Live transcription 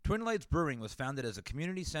Twin Lights Brewing was founded as a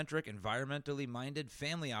community-centric, environmentally minded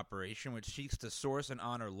family operation which seeks to source and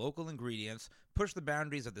honor local ingredients, push the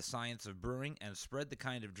boundaries of the science of brewing, and spread the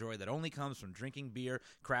kind of joy that only comes from drinking beer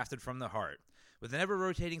crafted from the heart. With an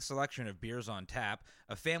ever-rotating selection of beers on tap,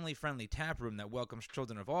 a family-friendly tap room that welcomes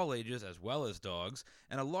children of all ages as well as dogs,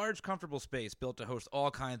 and a large, comfortable space built to host all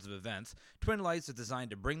kinds of events, Twin Lights is designed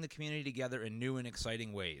to bring the community together in new and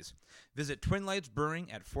exciting ways. Visit Twin Lights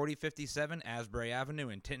Brewing at 4057 Asbury Avenue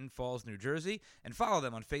in Tinton Falls, New Jersey, and follow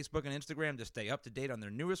them on Facebook and Instagram to stay up to date on their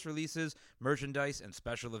newest releases, merchandise, and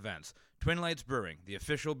special events. Twin Lights Brewing, the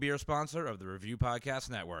official beer sponsor of the Review Podcast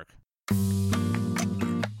Network.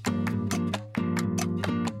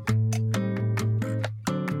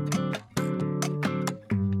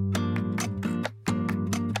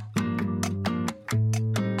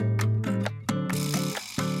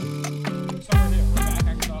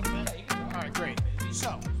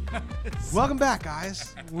 Welcome back,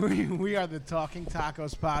 guys. We are the Talking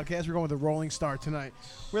Tacos podcast. We're going with the Rolling Start tonight.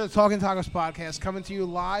 We're the Talking Tacos podcast coming to you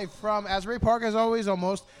live from Asbury Park, as always,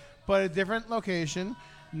 almost, but a different location.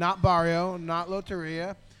 Not Barrio, not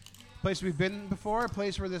Loteria. Place we've been before, a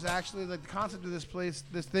place where this actually, like the concept of this place,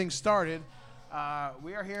 this thing started.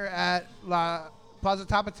 We are here at La Plaza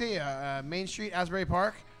Tapatia, Main Street, Asbury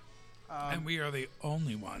Park. And we are the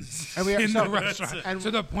only ones and we are, in so, the restaurant, and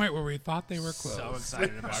to the point where we thought they were closed. So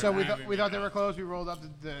excited about So it. we thought they were closed. We rolled up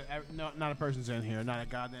no, not a person's in here, not a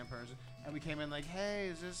goddamn person. And we came in like, hey,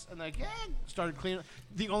 is this? And like, yeah, started cleaning.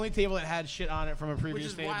 The only table that had shit on it from a Which previous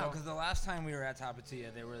is table. wild, because the last time we were at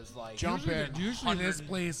Tapatia, there was like... Jump in. Usually this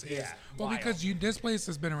place is... Yeah, well, wild. because this place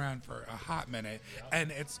has been around for a hot minute,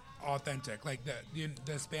 and it's authentic. Like,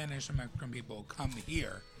 the Spanish and Mexican people come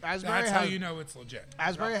here. Asbury That's how has- you know it's legit.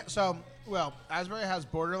 Asbury, Asbury has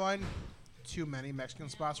borderline too many Mexican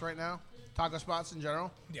spots right now. Taco spots in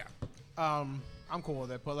general. Yeah. I'm cool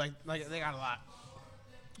with it, but like they got a lot.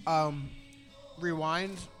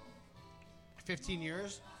 Rewind 15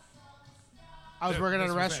 years. I was working at a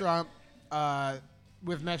This was it. restaurant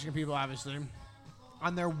with Mexican people, obviously.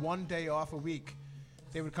 On their one day off a week,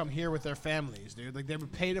 they would come here with their families, dude. Like, they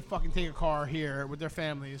would pay to fucking take a car here with their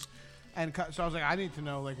families. And so I was like, I need to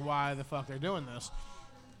know, like, why the fuck they're doing this.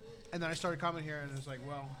 And then I started coming here, and it's like,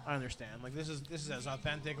 well, I understand. Like, this is as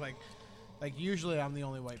authentic. Like usually I'm the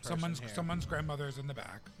only white person here. Someone's grandmother's in the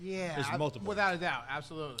back. Yeah, There's multiple. Without a doubt,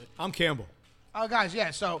 absolutely. I'm Campbell. Oh, guys, yeah.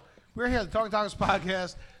 So we're here at the Talking Tacos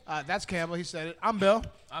podcast. That's Campbell. He said it. I'm Bill,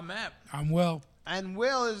 I'm Matt. I'm Will. and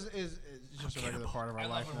Will is just a regular part of our I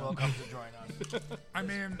life love when now. Will comes to join us. I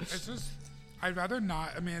mean, it's just... I'd rather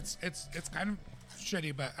not... I mean, it's kind of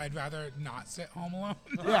shitty, but I'd rather not sit home alone.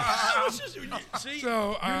 See,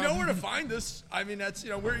 So, you know where to find us. I mean, that's,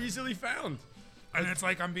 we're easily found. And it's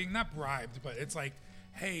like I'm being not bribed, but it's like,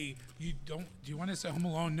 hey, do you want to sit home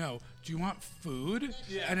alone? No. Do you want food?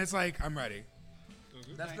 Yeah. And it's like, I'm ready.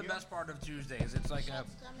 That's the best part of Tuesdays. It's like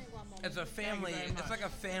it's a family. It's like a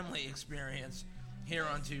family experience here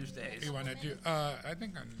on Tuesdays. You want to do? I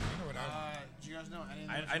think I know what I. Do you guys know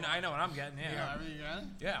anything? I know what I'm getting. Yeah. Everything you got?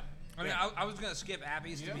 Yeah. I mean, I was gonna skip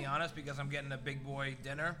Appy's to be honest because I'm getting a big boy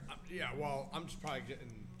dinner. Yeah, well, I'm just probably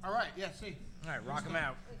getting... All right. Yeah. See. All right, rock him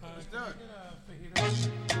out. Let's do it.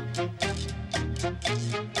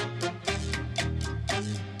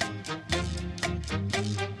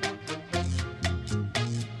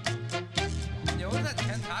 Yeah, what was that?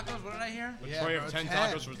 10 tacos? What did I hear? Yeah, Tray bro, of 10 10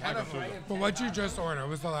 tacos for Taco of them. Tuesday. But what'd you just order? What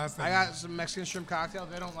was the last thing? I got some Mexican shrimp cocktail.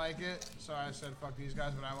 They don't like it, so I said, "Fuck these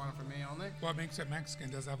guys," but I want it for me only. What makes it Mexican?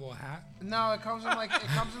 Does it have a little hat? No, it comes in like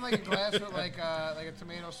a glass with like a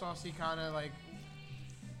tomato saucy kind of like.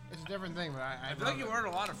 It's a different thing, but I I feel like you ordered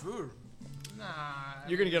a lot of food. Nah.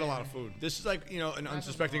 You're going to get a lot of food. This is like, an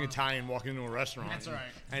unsuspecting Italian walking into a restaurant. That's all right.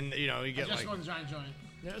 And, you get Just like... one giant joint.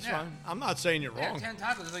 Yeah, that's Yeah. fine. I'm not saying you're Yeah, wrong. 10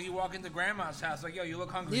 tacos. It's like you walk into grandma's house, like, yo, you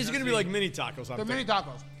look hungry. These are going to be like mini tacos, I'm They're mini thinking.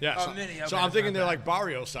 tacos. Yeah, Oh, so, mini, so okay, I'm that's thinking not they're bad. like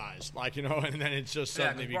barrio size, and then it's just Yeah,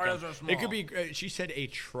 suddenly 'cause barrios becomes... are small. It could be, she said a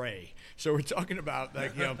tray. So we're talking about,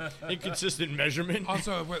 like, inconsistent measurement.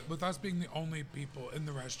 Also, with us being the only people in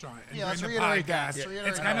the restaurant and Yeah, let's during the reiterate that. podcast, Let's reiterate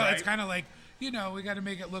it's that. kind of Right. it's kind of like, we got to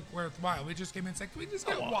make it look worthwhile. We just came in and said, can we just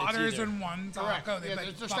get well, it's waters either- and one Correct. taco? They'd Yeah, be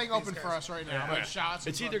like, they're "Fuck staying these open guys." for us right now. Yeah. Like shots.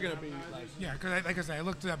 It's and either fucking going to be, like... Yeah, because like I said, I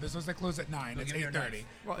looked it up. It's supposed to close at 9. It's at your 8:30.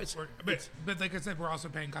 Well, it's... But like I said, we're also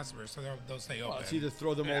paying customers, so they'll stay open. Well, it's either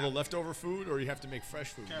throw them all the leftover food or you have to make fresh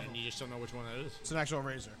food, and you just don't know which one that is. It's an actual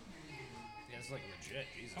razor. Yeah, it's like legit.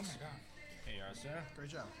 Jesus. Oh my god, Here you are, sir. Great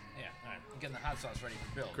job. Yeah, all right. I'm getting the hot sauce ready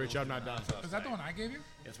for Bill. Great job not done. is that the one I gave you?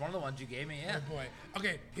 It's one of the ones you gave me, yeah. Oh boy.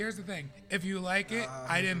 Okay, here's the thing. If you like it,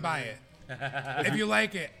 I didn't buy it. If you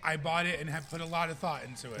like it, I bought it and have put a lot of thought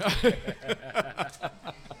into it.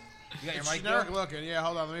 You got your It's mic generic there? looking. Yeah,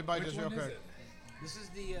 hold on. Let me bite Which this real one is quick. it? This is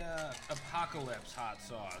the Apocalypse hot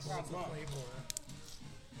sauce. What's the flavor?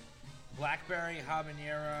 Blackberry,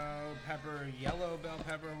 habanero, pepper, yellow bell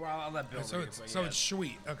pepper. Well, I'll let Bill So read it's it, but so yeah. it's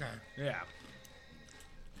sweet. Okay. Yeah.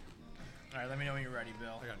 All right, let me know when you're ready,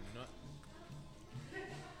 Bill. I got nut.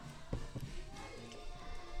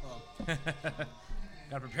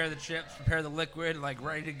 Gotta prepare the chips, prepare the liquid, like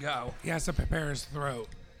ready to go. He has to prepare his throat.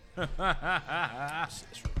 Let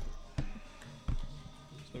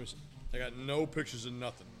me see. I got no pictures of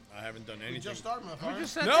nothing. I haven't done We anything. just started, motherfucker.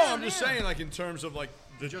 just sat No, down, I'm just yeah. saying, like in terms of like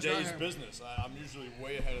the Just got day's here. business. I'm usually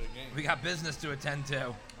way ahead of the game. We got business to attend to.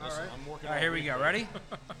 All Listen, right. I'm working. All right, all here we week. go. Ready?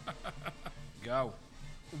 Go.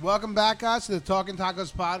 Welcome back, guys, to the Talking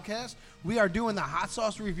Tacos podcast. We are doing the hot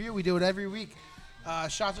sauce review. We do it every week.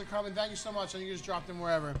 Shots are coming. Thank you so much. I think you just dropped them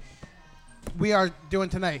wherever. We are doing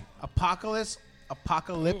tonight Apocalypse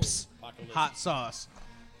Apocalypse. hot sauce.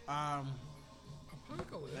 Apocalypse.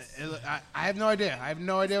 I have no idea. I have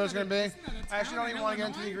no idea what it's going to Isn't be. that a I actually don't town even in want to get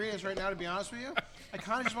into the Illinois? ingredients right now, to be honest with you. I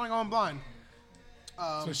kind of just want to go in blind.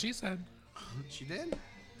 That's what she said. She did?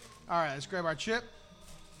 All right, let's grab our chip.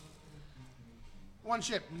 One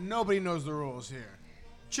chip. Nobody knows the rules here.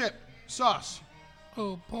 Chip, sauce.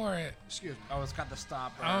 Oh, pour it. Excuse me. Oh, it's got the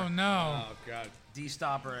stopper. Oh no. Oh God.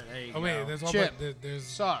 De-stopper. There you Oh go. wait, there's all Chip. there's.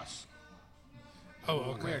 Sauce.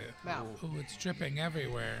 Oh okay. Weird. Mouth. Oh, it's dripping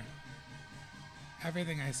everywhere.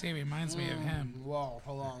 Everything I see reminds me of him. Whoa,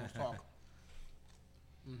 hold on, let's talk.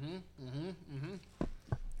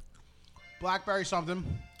 Blackberry something.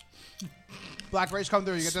 Blackberries come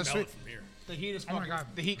through. You get that Smell sweet. it from here. The heat is Oh my fucking. God.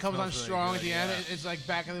 The heat comes on Smells really strong good, at the end. yeah. It's like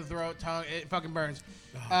back of the throat, tongue. It fucking burns.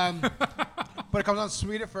 But it comes on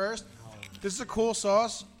sweet at first. This is a cool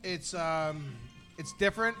sauce. It's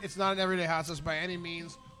different. It's not an everyday hot sauce by any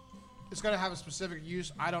means. It's gonna have a specific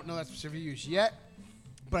use. I don't know that specific use yet,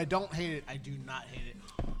 but I don't hate it. I do not hate it.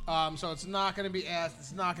 So it's not gonna be ass.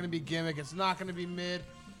 It's not gonna be gimmick. It's not gonna be mid.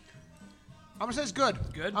 I'm gonna say it's good.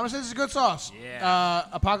 Good? I'm gonna say it's a good sauce. Yeah.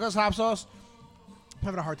 Apocalypse hot sauce. I'm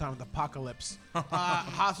having a hard time with apocalypse.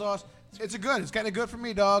 Hot sauce. It's a good. It's getting a good for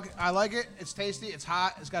me, dog. I like it. It's tasty. It's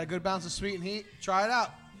hot. It's got a good balance of sweet and heat. Try it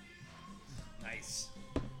out. Nice.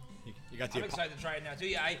 You got I'm the. excited to try it now too.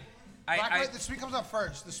 Yeah, Blackberry, the sweet comes up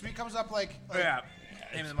first. The sweet comes up like yeah.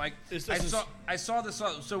 Name of the mic. This I is- I saw the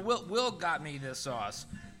sauce. So Will got me this sauce.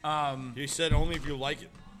 You said only if you like it.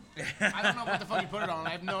 I don't know what the fuck you put it on. I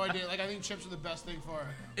have no idea. Like I think chips are the best thing for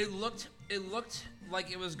it. It looked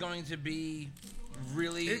like it was going to be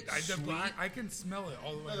really sweet. I can smell it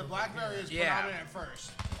all the way. No, the over blackberry here. is Yeah. predominant at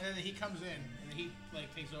first, and then the heat comes in, and the heat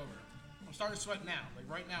like takes over. I'm starting to sweat now. Like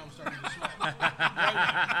right now, I'm starting to sweat. Right now.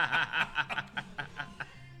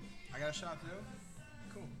 I got a shot too.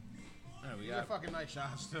 Cool. Oh, we These are got. fucking nice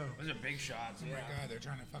shots too. Those are big shots. Oh Yeah. my god, they're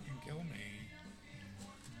trying to fucking kill me.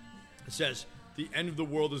 It says the end of the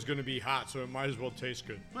world is going to be hot, so it might as well taste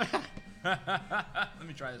good. Let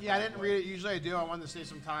me try this. Yeah, I bad didn't boy. read it. Usually I do. I wanted to save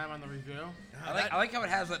some time on the review. I like how it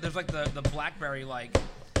has like there's like the blackberry like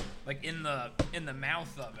in the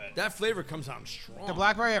mouth of it. That flavor comes out strong. The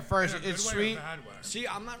blackberry at first, In a it's good way or a sweet. bad way? See,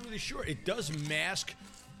 I'm not really sure. It does mask.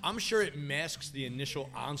 I'm sure it masks the initial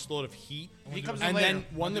onslaught of heat. He comes in And later. then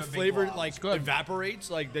when the do a big flavor blob. like good. evaporates,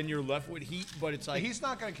 like then you're left with heat. But it's The like heat's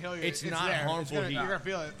not gonna kill you. It's not there. harmful gonna, heat. You're gonna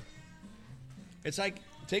feel it. it's like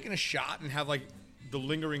taking a shot and have like the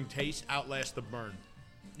lingering taste outlast the burn.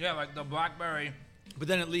 Yeah, like the blackberry. But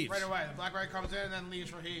then it leaves. Right away. The blackberry comes in and then leaves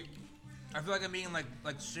for heat. I feel like I'm eating like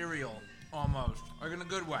cereal almost, like in a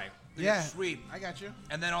good way. Like, Yeah. it's sweet, I got you.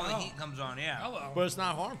 and then all the Oh. heat comes on. Yeah. Hello. But it's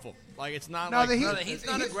not harmful. Like it's not No, like. the heat. No, the heat's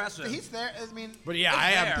not aggressive. The heat's there. I mean, But yeah, It's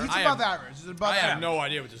I there. have. the heat's I above have, average. It's above I have average. no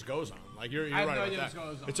idea what this goes on. Like you're I have right no about idea that. what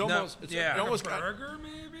goes on. It's No, almost. It's yeah. it Like almost a got- burger,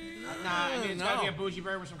 maybe? Nah, I mean, it's gotta No. be a bougie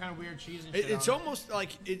burger with some kind of weird cheese and It, shit it's on it. almost like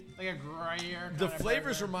it. Like a grayer. The kind of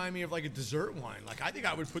flavors burger. remind me of like a dessert wine. Like I think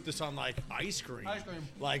I would put this on like ice cream. Ice cream.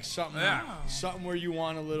 Like something. Yeah. Something where you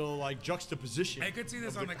want a little like juxtaposition. I could see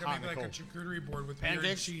this of on the like hot maybe and like a cold. charcuterie board with weird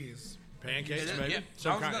Pancakes? cheese. Pancakes, It is- maybe. yeah.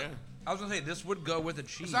 Some kind. Yeah. I was gonna say this would go with the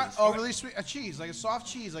cheese. It's not overly sweet. A cheese, like a soft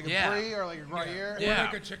cheese, like a Yeah. brie or like a gruyere. Or Yeah.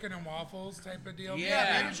 like a chicken and waffles type of deal.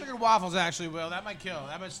 Yeah. Maybe chicken waffles actually will. That might kill.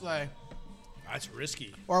 That might slay. That's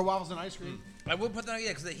risky. Or waffles and ice cream. I will put that on, yeah,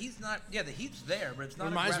 because the heat's not. Yeah, the heat's there, but it's not.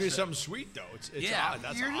 Reminds me of aggressive. something sweet though. It's Yeah. odd.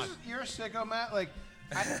 That's You're odd. you're a sicko, Matt. Like,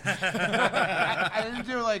 I didn't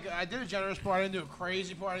do I did a generous part. I didn't do a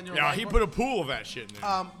crazy part. I didn't do a Yeah, light he part. put a pool of that shit in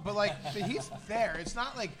there. But like the heat's there. It's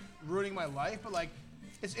not like ruining my life, but like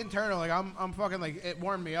it's internal. Like I'm fucking like it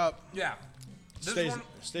warmed me up. Yeah. This stays, one,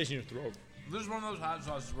 stays in your throat. this is one of those hot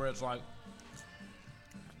sauces where it's like,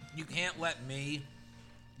 you can't let me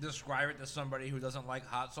describe it to somebody who doesn't like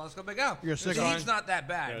hot sauce. They'll be like, oh, You're this sick on- heat's not that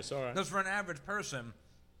bad. Yeah, it's all right. Because for an average person,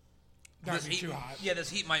 That'd this be heat, too hot. yeah, this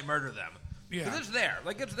heat might murder them. Yeah. Because it's there.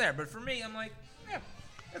 Like, it's there. But for me, I'm like, yeah,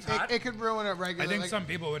 it's hot. It could ruin a I regular. think like, some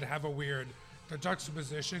people would have a weird the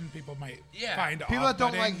juxtaposition. People might Yeah. find people that don't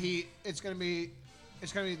off-putting. like heat, it's gonna be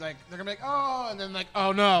like they're gonna be like, oh, and then like,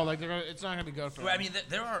 oh no, like it's not gonna be good for Well, them. I mean,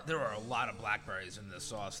 there are a lot of blackberries in this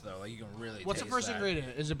sauce, though. Like, you can really What's the taste first that.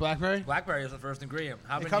 ingredient? Is it blackberry? Blackberry is the first ingredient.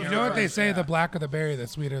 comes- You know what they say? Yeah. The blacker the berry, the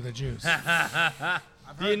sweeter the juice.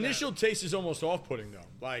 The initial taste is almost off-putting, though.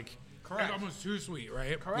 Like, It's almost too sweet,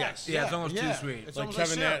 right? Correct. Yes. Yeah, it's almost too sweet. It's like almost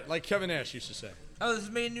Kevin, syrup. like Kevin Nash used to say. Oh, this is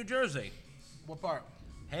made in New Jersey. What part?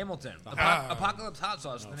 Hamilton. Ah. Apocalypse Hot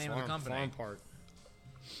Sauce is the name of the company. Farm part.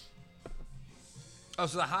 Oh,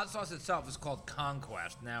 so the hot sauce itself is called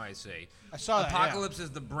Conquest. Now I see. I saw that. Apocalypse is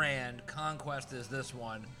the brand. Conquest is this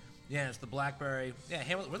one. Yeah, it's the blackberry. Yeah,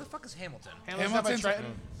 Hamilton. Where the fuck is Hamilton? Yeah. Hamilton's up by Hamilton's,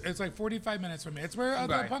 Trenton. it's like 45 minutes from me. It's where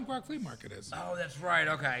the Right. punk rock flea market is. Oh, that's right.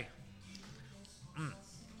 Okay.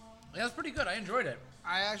 Yeah, that's pretty good. I enjoyed it.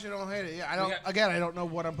 I actually don't hate it. Yeah, I don't. got- Again, I don't know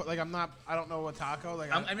what I'm. Like, I'm not. I don't know what taco.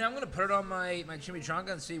 Like, I mean, I'm gonna put it on my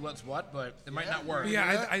chimichanga and see what's what, but it might Yeah. not work.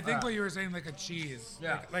 Yeah, Yeah. I think what you were saying, like a cheese,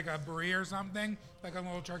 Yeah. like a brie or something, like a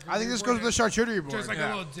little charcuterie. I think this board. goes with the charcuterie board. Just like Yeah.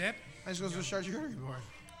 a little dip. This goes with the charcuterie board.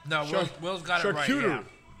 No, Will's got it right. Yeah. Charcuterie.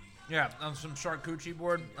 Yeah, on some charcuterie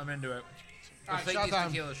board. I'm into it. All right, Let's take shot these time.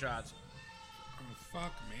 tequila shots. Oh,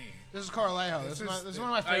 fuck me. This is Corlejo. This is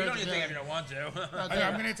one of my Oh, you favorites. don't even think if you don't want to.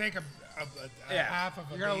 I'm gonna take a Yeah. half of a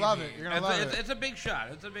You're gonna baby. love it. You're gonna love it. It's a big shot.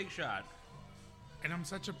 It's a big shot. And I'm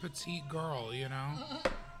such a petite girl, you know.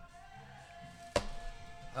 Oh,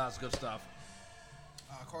 that's good stuff.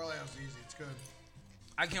 Corlejo's easy. It's good.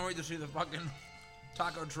 I can't wait to see the fucking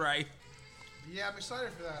taco tray. Yeah, I'm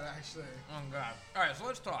excited for that actually. Oh god. All right, so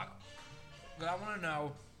let's talk. 'Cause I want to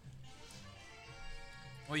know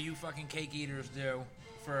what you fucking cake eaters do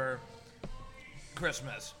for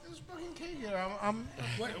Christmas. This fucking cake here. I'm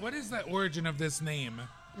What is the origin of this name?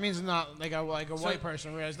 it means not like a white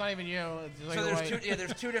person. It's not even you. It's like So a there's white. two. Yeah,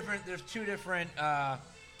 there's two different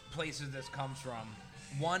places this comes from.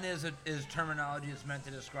 One is terminology that's meant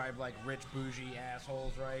to describe like rich bougie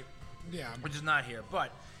assholes, right? Yeah. Which is not here,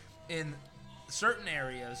 but in certain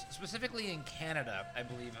areas, specifically in Canada, I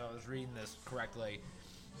believe if I was reading this correctly,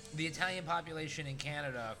 the Italian population in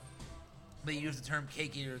Canada, they use the term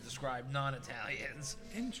cake eater to describe non-Italians.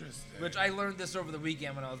 Interesting. Which I learned this over the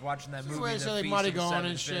weekend when I was watching that This is movie. why they The say, like, Feast Monty of Gone Seven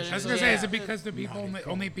and shit. Fishes. I was gonna say, is Yeah. it because the people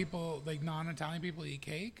only people like non-Italian people eat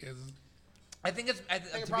cake? Is I think it's. They to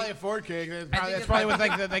can be- probably afford cake. That's think probably,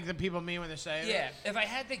 it's what the people mean when they say it. Yeah, if I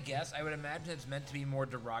had to guess, I would imagine it's meant to be more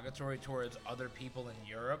derogatory towards other people in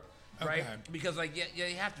Europe, right? Okay. Because like, yeah,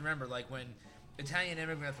 you have to remember, like when Italian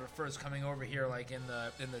immigrants were first coming over here, like in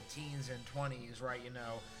the teens and 20s, right? You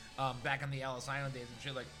know, back in the Ellis Island days and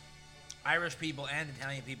shit, like Irish people and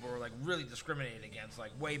Italian people were like really discriminated against,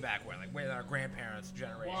 like way back when, like way our grandparents'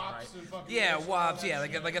 generation, Wops right? and fucking Yeah, this and wops, all yeah,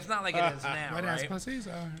 that like it's not like it is now, what ass right? pussies?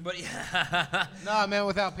 But yeah. No, man,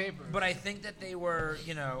 without paper. But I think that they were,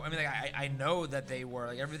 you know, I mean, like, I know that they were,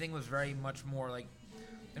 like, everything was very much more, like,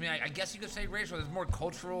 I mean, I guess you could say racial. It's more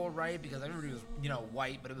cultural, right? Because everybody was, you know,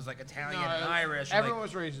 white, but it was, like, Italian and Irish. And, Everyone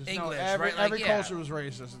like, was racist. English, no, every right? Like, every yeah. culture was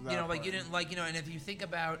racist. You know, like, you didn't, like, you know, and if you think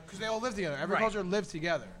about, because they all lived together. Every Right. culture lived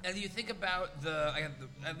together. and you think about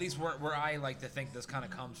at least where I like to think this kind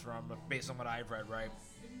of comes from, based on what I've read, right?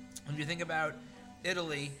 When you think about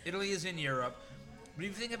Italy is in Europe, but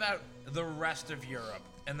if you think about the rest of Europe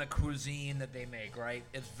and the cuisine that they make, right?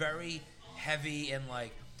 It's very heavy in,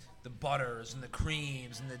 like, the butters and the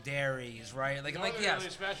creams and the dairies, right? Like, and like yes,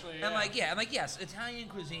 especially. and like yes, Italian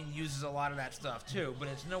cuisine uses a lot of that stuff too, but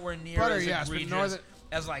it's nowhere near Butter, as yes, but egregious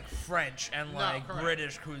as like French and No, like correct.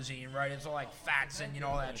 British cuisine, right? It's all like fats and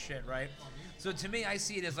all that shit, right? So to me, I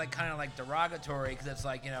see it as like kind of like derogatory because it's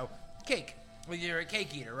like, you know, cake. Well, you're a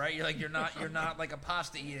cake eater, right? You're like you're not like a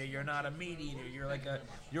pasta eater. You're not a meat eater.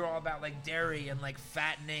 You're all about like dairy and like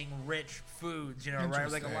fattening, rich foods, you know, right?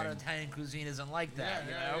 Like a lot of Italian cuisine isn't like that,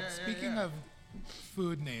 you know. Speaking of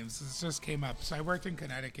food names, this just came up. So I worked in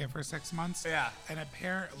Connecticut for 6 months. Yeah. And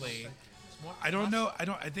apparently, I don't know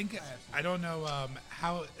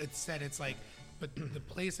how it's said. It's like, but the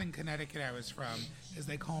place in Connecticut I was from is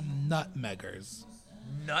they call them nutmeggers.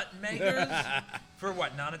 Nutmeggers for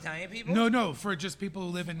what? Non-Italian people? No, for just people who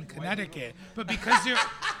live in Connecticut. But because you're,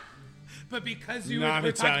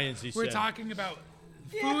 Non-Italians, he we're said. talking about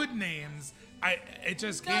food names. It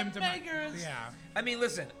just came to my Nutmeggers. yeah. I mean,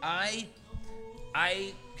 listen,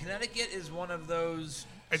 Connecticut is one of those.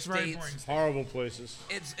 It's very states- boring. Horrible places.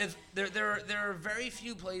 There are very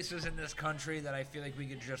few places in this country that I feel like we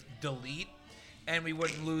could just delete, and we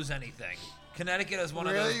wouldn't lose anything. Connecticut is one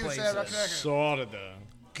Really? of those You say places. about Connecticut? Sort of the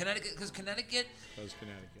Connecticut, because Connecticut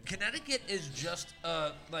Connecticut. Connecticut is just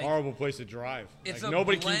like Horrible place to drive. it's Like, a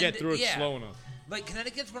nobody can blend- get through it yeah. slow enough. Like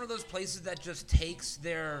Connecticut's one of those places that just takes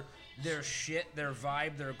their shit, their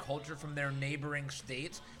vibe, their culture from their neighboring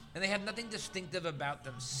states, and they have nothing distinctive about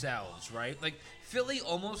themselves, right? Like Philly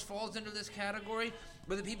almost falls into this category,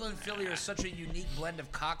 but the people in Philly are such a unique blend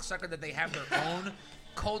of cocksucker that they have their own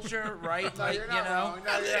culture, right? No, like you're not wrong.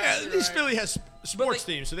 No, you're Yeah, absolutely this right. Philly has sports like,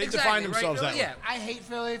 teams, so they exactly, define themselves right? that Yeah. way. I hate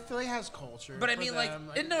Philly. Philly has culture. But I for mean, them.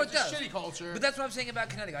 it it's does. a shitty culture. But that's what I'm saying about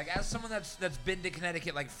Connecticut. Like, as someone that's been to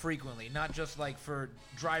Connecticut like frequently, not just like for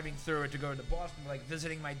driving through it to go to Boston, but, like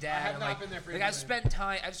visiting my dad. I have and, not like, been there like I've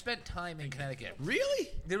frequently. spent time in Connecticut. Really?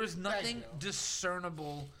 There is nothing you.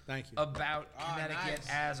 discernible Thank you. about Connecticut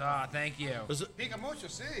as thank you. Pica mucho,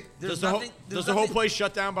 sí. There's Does the whole place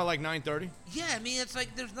shut down by like 9:30? Yeah, I mean, it's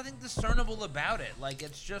like there's nothing discernible about it. Like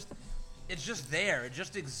it's just there. It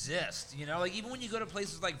just exists, you know. Like even when you go to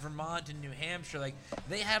places like Vermont and New Hampshire, like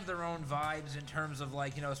they have their own vibes in terms of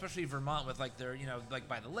like, you know, especially Vermont with like their, you know, like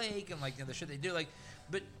by the lake and like, you know, the shit they do. Like,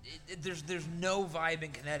 but there's no vibe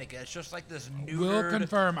in Connecticut. It's just like this neutered. Will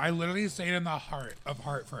confirm. I literally stayed in the heart of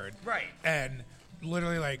Hartford. Right. And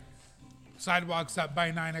literally like sidewalks up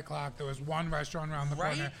by 9 o'clock. There was one restaurant around the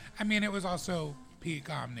Right? corner. I mean, it was also peak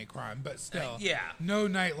Omnicron, but still, yeah. no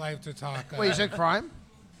nightlife to talk. Wait, you said crime?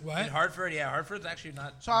 what? In Hartford, yeah, Hartford's actually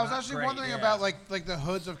not. So I was not actually great, wondering yeah. about like the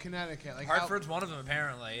hoods of Connecticut. Like Hartford's one of them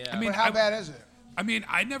apparently. Yeah. I mean, But how bad is it? I mean,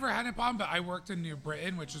 I never had a problem, but I worked in New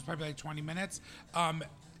Britain, which was probably like 20 minutes. And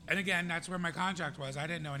again, that's where my contract was. I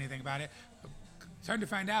didn't know anything about it. Starting to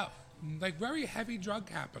find out, like very heavy drug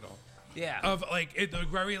capital. yeah. Of like it, like,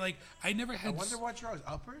 very like I never I had. wonder what drugs.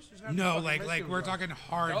 Uppers? There's gotta be No, fucking like mystery we're drugs. talking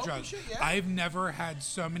hard Dope and drugs. shit, yeah. I've never had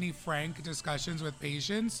so many frank discussions with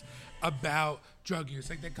patients about drug use.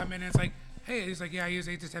 Like they come in and it's like, hey, he's like, yeah, I use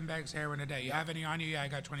 8 to 10 bags of heroin a day. You have any on you? Yeah, I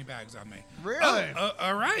got 20 bags on me. Really? Oh,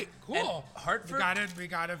 all right, cool. And Hartford- we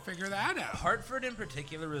gotta figure that out. Hartford in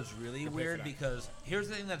particular is really weird because here's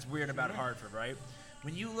the thing that's weird about Hartford, right?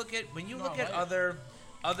 When you look at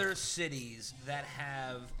other cities that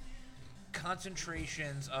have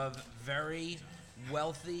concentrations of very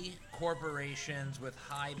wealthy corporations with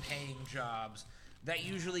high-paying jobs, that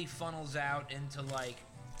usually funnels out into like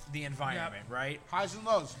the environment, right? Highs and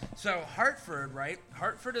lows. So Hartford, right?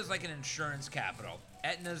 Hartford is like an insurance capital.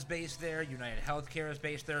 Aetna's based there. United Healthcare is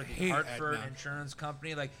based there. The hate Hartford Aetna. Insurance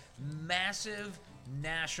Company, like massive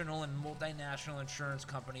national and multinational insurance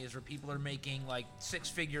companies where people are making like 6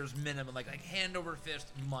 figures minimum, like hand over fist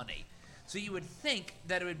money. So you would think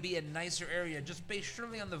that it would be a nicer area just based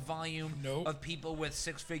surely on the volume Nope. of people with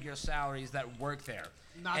 6-figure salaries that work there.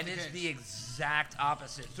 Not and the it's case. the exact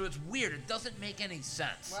opposite. So it's weird. It doesn't make any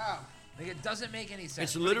sense. Wow. Like it doesn't make any sense.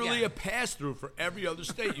 It's But literally again, a pass-through for every other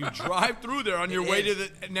state. You drive through there on your way to is.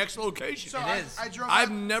 the next location. So It is. I drove. I've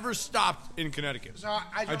out, never stopped in Connecticut. so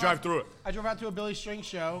I drove drive out- through it. I drove out to a Billy String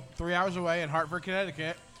show 3 hours away in Hartford,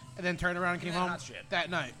 Connecticut, and then turned around and came Yeah, home hot shit. that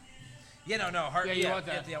night. Yeah, no, Yeah, you want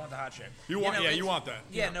that. Yeah, I want the hot shit. You want know, it's- that.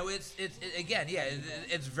 Yeah, no, it's again, yeah,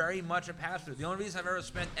 it's very much a pass through. The only reason I've ever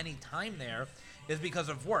spent any time there is because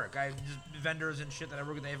of work. I have just vendors and shit that I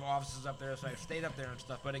work with. They have offices up there, so I've stayed up there and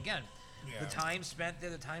stuff. But again, Yeah. the time spent there,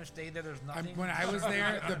 the time stayed there. There's nothing. When I was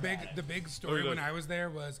there, the big story Look at when I was there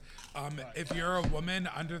was, if you're a woman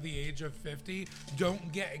under the age of 50,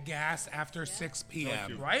 don't get gas after 6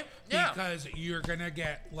 p.m. Right? Yeah. Because you're gonna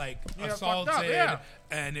get like Yeah, fucked assaulted, up, yeah.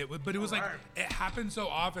 and it would. But it was like it happened so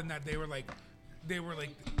often that they were like. No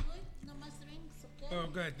más drinks, okay? Oh,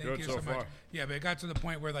 good. Thank Good you so so much. far. Yeah, but it got to the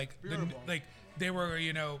point where like Beautiful. they were Thank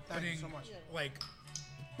you putting so much. like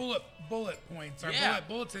bullet points or Yeah.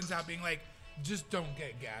 bulletins out, being like, just don't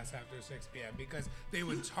get gas after 6 p.m. because they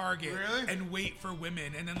would target Really? and wait for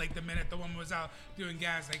women, and then like the minute the woman was out doing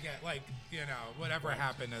gas, they get like whatever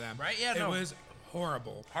happened to them. Right, yeah, it no. was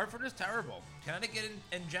horrible. Hartford is terrible. Connecticut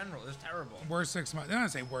in general is terrible. Worst 6 months. I don't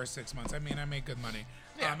say worst 6 months. I mean, I made good money.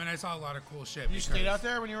 Yeah. And I saw a lot of cool shit. You stayed out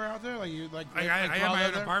there when you were out there, like you like. I like had my out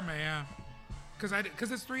own there? apartment, yeah.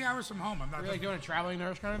 Because it's 3 hours from home. I'm not. You're like doing a traveling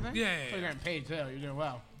nurse kind of thing. Yeah, yeah, So yeah. you're getting paid too. You're doing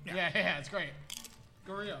well. Yeah. Yeah, it's great.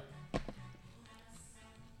 Go Rio.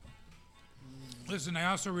 Listen, I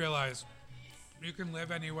also realize you can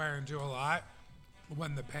live anywhere and do a lot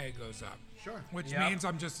when the pay goes up. Sure. Which Yep. means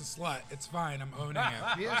I'm just a slut. It's fine. I'm owning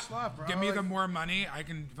it. Be a slut, bro. Give me the Like- more money, I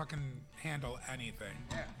can fucking handle anything.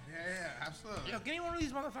 Yeah, absolutely. Yo, give me one of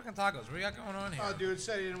these motherfucking tacos. What do you got going on here? Oh, dude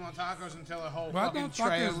said he didn't want tacos until a whole What fucking the fuck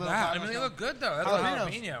tray is of little that? tacos. I mean, they come. look good though. That's Jalapenos.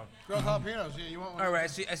 a jalapeno. Grilled jalapenos. Yeah, you want one? All right,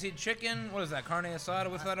 I see chicken. What is that? Carne asada.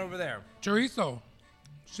 What's that over there? Chorizo.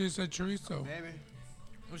 She said chorizo. Maybe.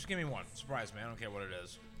 Just give me one. Surprise me. I don't care what it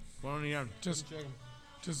is. One on the end. Just Chicken.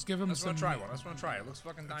 give him I just some. want to try one. I just want to try it. It looks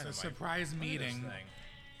fucking It's dynamite. a surprise Look at this meeting. thing.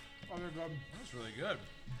 Oh, they're good. That's really good.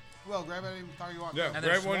 Well, grab any time you want. Yeah, And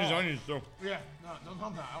they're grab one of these small. onions, too. Yeah. No, don't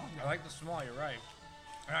come down. I want I that. like the small. You're right.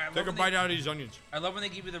 All right, I Take love a when bite they- out of these onions. I love when they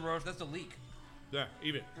give you the roast. That's a leek. Yeah,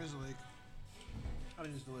 eat it. Here's a leak. I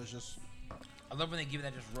think it's delicious. I love when they give you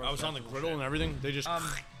that just roast. I was on the vegetable griddle shit. and everything. They just.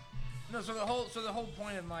 No, so the whole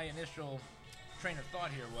point of my initial train of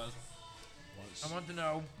thought here was I want to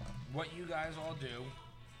know what you guys all do.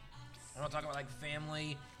 I want to talk about like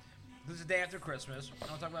family. This is the day after Christmas. I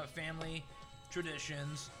want to talk about family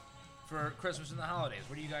traditions for Christmas and the holidays.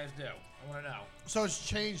 What do you guys do? I want to know. So it's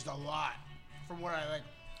changed a lot from what I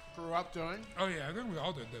grew up doing. Oh yeah, I think we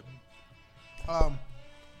all did that.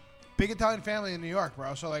 Big Italian family in New York,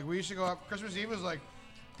 bro. So we used to go up. Christmas Eve was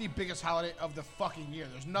the biggest holiday of the fucking year.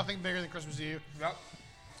 There's nothing bigger than Christmas Eve. Yep.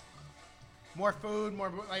 More food,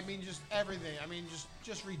 just everything.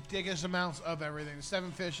 Just ridiculous amounts of everything. The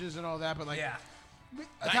 7 fishes and all that. But Yeah.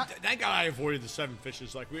 Thank God I avoided the 7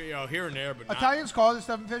 fishes. Like, we here and there, but not. Italians call it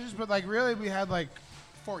 7 fishes, but really we had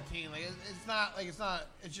 14.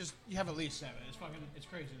 It's just you have at least 7. It's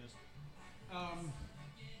craziness.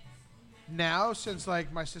 Now since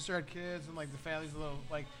my sister had kids and the family's a little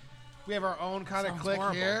we have our own kind of Sounds clique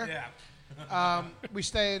horrible. here. Yeah. We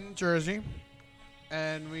stay in Jersey,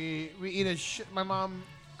 and we eat my mom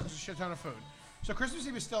cooks a shit ton of food. So Christmas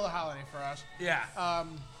Eve is still a holiday for us. Yeah.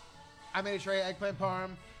 I made a tray of eggplant parm.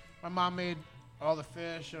 My mom made all the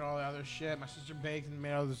fish and all the other shit. My sister baked and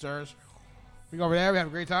made all the desserts. We go over there. We have a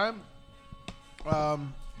great time.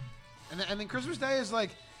 And then Christmas Day is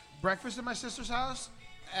breakfast at my sister's house,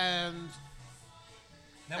 and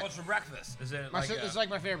Now what's for breakfast? Is it it's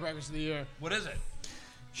my favorite breakfast of the year. what is it?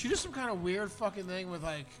 She does some kind of weird fucking thing with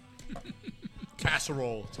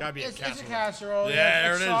Casserole. It's got to be a casserole. It's a casserole. Yeah,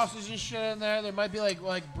 there it's it is. sausage and shit in there. There might be like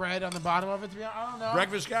bread on the bottom of it. To be honest. I don't know.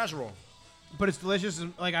 Breakfast casserole. But it's delicious.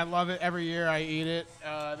 And, I love it. Every year I eat it.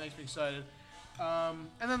 It makes me excited. And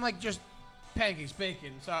then just pancakes,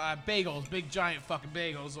 bacon, so bagels, big giant fucking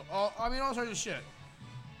bagels. All sorts of shit.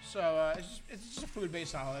 So it's just a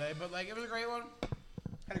food-based holiday. But it was a great one.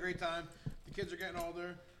 Had a great time. The kids are getting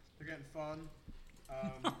older. They're getting fun.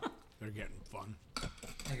 They're getting fun.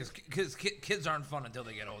 Because kids aren't fun until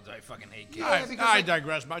they get older. I fucking hate kids. Yeah, because, I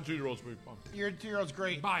digress. My 2-year-old's pretty fun. Your 2-year-old's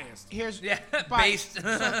great. Biased. Here's Yeah, biased. based.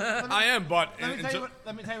 I am, but Let me tell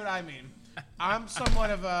you what I mean. I'm somewhat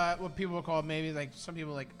of what people would call maybe some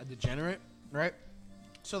people a degenerate, right?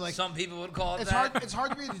 So Some people would call it it's that. hard. It's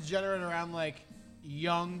hard to be a degenerate around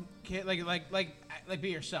young kid, be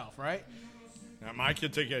yourself, right? Now, my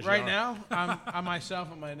kid take a Right shower. now, I'm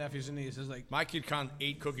myself and my nephews and nieces. My kid conned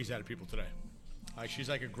 8 cookies out of people today. She's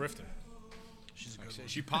like a grifter. She's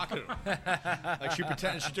she pocketed them. She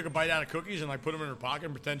pretended she took a bite out of cookies and put them in her pocket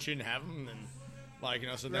and pretend she didn't have them,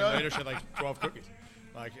 and so then Really? later she had 12 cookies.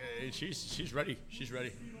 She's ready. She's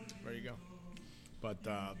ready to go. But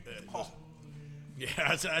yeah,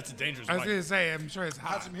 that's a dangerous I was bite. gonna say, I'm sure it's Had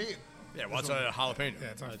hot. some heat. Yeah, what's a jalapeno? Yeah,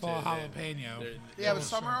 it's a That's full it. jalapeno. Yeah, but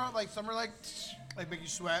some are make you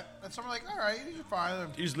sweat, and some are all right, these are fine.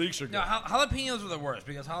 These leaks are good. No, jalapenos are the worst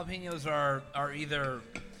because jalapenos are either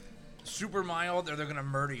super mild or they're gonna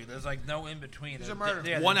murder you. There's no in between. These are murder.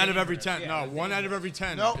 They're One out of every dangerous. 10. Yeah, No, they're 1 out of dangerous. every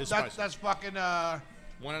 10 Nope, is spicy. that's fucking. 1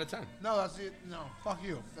 out of 10. No, fuck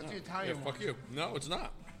you. That's the Yeah, Italian one. fuck you. No, it's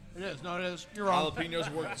not. It is. No, it is. You're wrong.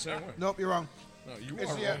 Jalapenos work the same way. Nope, you're wrong. No, you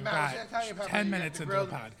It's are the, wrong. Matt, it's the Italian pepper. 10 You get minutes the into grilled,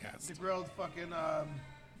 the podcast. The grilled fucking.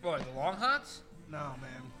 What, the long hots? No, man.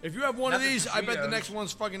 If you have one of Not the these, I bet the Cheetos. next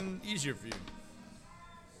one's fucking easier for you.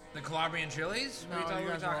 The Calabrian chilies? No, What are you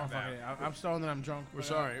you guys are talking wrong. about? Fuck it. I'm stoned and I'm drunk. We're but,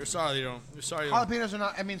 sorry. We're sorry you don't. We're sorry you don't. Jalapenos are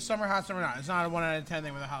not. Some are hot, some are not. It's not a 1 out of 10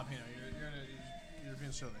 thing with a jalapeno. You're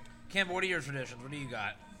being silly. Campbell, what are your traditions? What do you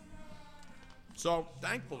got? So,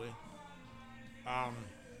 thankfully,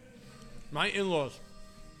 my in-laws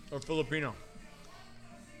are Filipino.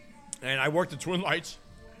 And I worked at Twin Lights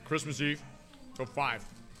Christmas Eve till 5.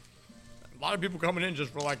 A lot of people coming in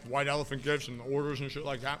just for white elephant gifts and orders and shit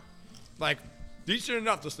like that. Decent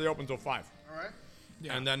enough to stay open till 5. All right.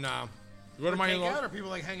 Yeah. And then go to my Takeout in-laws. or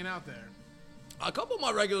people hanging out there? A couple of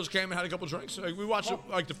my regulars came and had a couple drinks. We watched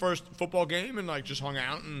the first football game and just hung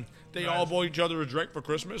out, and they all bought each other a drink for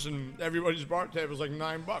Christmas, and everybody's bar tab was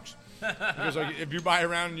 $9 because if you buy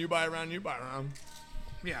around and you buy around, you buy around,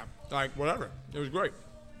 Yeah. whatever. It was great.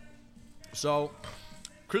 So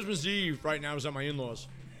Christmas Eve right now is at my in-laws,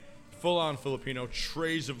 full on Filipino,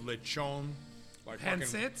 trays of lechon,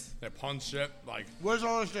 Pancit? Yeah, pancit, Where's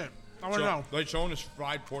all this shit? I want to know. Lechon is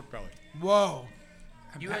fried pork belly. Whoa.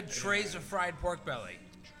 You had trays of fried pork belly.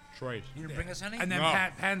 trays. You didn't bring us any? And then No.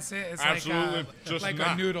 pancit is Absolutely, just like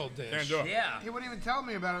not. a noodle dish. Can't do it. Yeah. He wouldn't even tell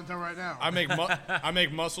me about it until right now. I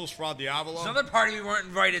make mussels fra diavolo. It's another party we weren't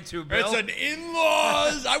invited to, Bill. It's an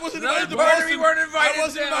in-laws. I wasn't Another invited to party Boston. we weren't invited I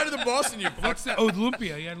wasn't to. invited to Boston. You What's that? Oh,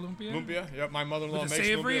 lumpia. You had lumpia? lumpia. Yeah, my mother-in-law With the makes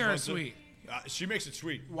savory lumpia or once a- sweet? She makes it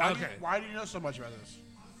sweet. Why, Okay. why do you know so much about this?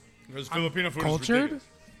 Because Filipino food Cultured? is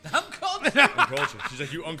I'm cultured. ridiculous. Uncultured. She's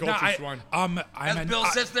like, you No, uncultured swine. I'm As Bill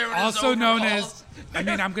sits there in his also known overalls. as. I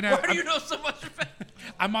mean, I'm gonna. Why do you know so much about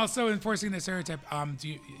I'm also enforcing the stereotype.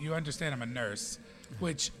 Do you understand? I'm a nurse,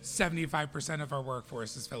 which 75% of our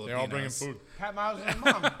workforce is Filipinos. They're all bringing food. Pat Miles and his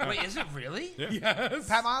mom. Wait, is it really? Yes.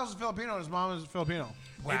 Pat Miles is Filipino. His mom is Filipino.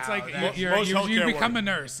 Wow, It's like that's- you most healthcare become a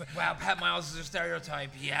workers. nurse. Wow, Pat Miles is a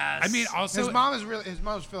stereotype. Yes. I mean, also His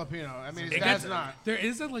mom's Filipino. I mean, his it dad's gets- not. There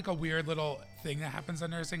is a weird little thing that happens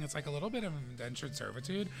in nursing. It's like a little bit of indentured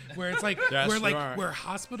servitude, where it's like Yes, where you are. where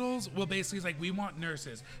hospitals will basically like we want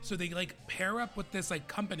nurses, so they like pair up with this like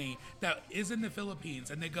company that is in the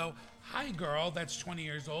Philippines, and they go, "Hi, girl, that's 20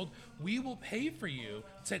 years old. We will pay for you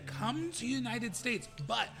to come to United States,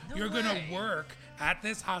 but you're gonna way. work at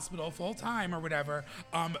this hospital full time or whatever.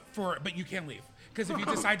 But you can't leave." Because if you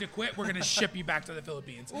decide to quit, we're gonna ship you back to the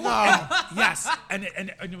Philippines. No. Yes, and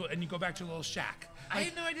you go back to a little shack. I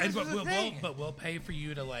had no idea And this was a thing. but we'll pay for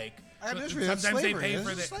you to like. I have but this for you. That's sometimes they slavery. pay This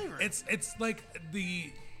for is the. slavery. It's like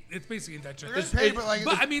the. It's basically indentured. There's paper like.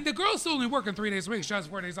 But I mean, the girl's still only working 3 days a week. She has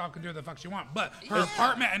 4 days off, can do what the fuck she wants. But her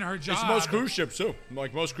apartment and her job. It's most cruise ships too.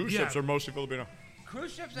 Like most cruise Yeah. ships are mostly Filipino.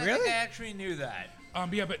 Cruise ships, I Really? think I actually knew that.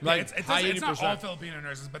 Yeah, but Like, it's high not all 80%. Filipino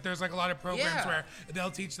nurses, but there's like a lot of programs Yeah. where they'll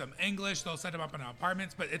teach them English, they'll set them up in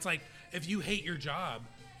apartments, but it's like if you hate your job,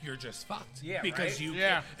 you're just fucked. Yeah, because right? you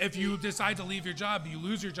Yeah. if you decide to leave your job, you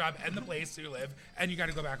lose your job and the place you live, and you got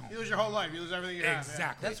to go back home. You lose your whole life. You lose everything you have.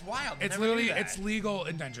 Exactly. That's wild. I It's never knew literally that. it's legal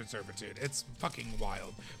indentured servitude. It's fucking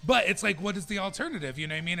wild. But it's like, what is the alternative? You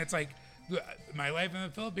know what I mean? It's like my life in the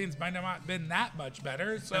Philippines might not have been that much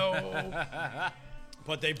better. So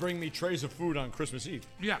But they bring me trays of food on Christmas Eve.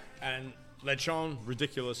 yeah. And lechon,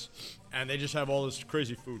 ridiculous. And they just have all this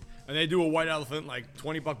crazy food. And they do a white elephant, like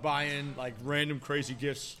 $20 buy-in, like random crazy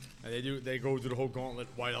gifts. And they go through the whole gauntlet,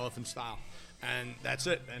 white elephant style. And that's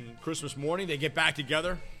it. And Christmas morning, they get back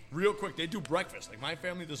together real quick. They do breakfast. Like my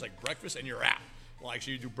family does like breakfast and you're out. Like, so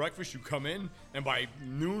you do breakfast, you come in, and by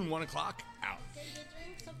noon, 1 o'clock, out. Can you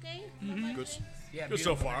drinks, okay? Good, Yeah, good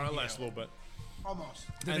so beautiful, far. thank It lasts a you. little bit. Almost.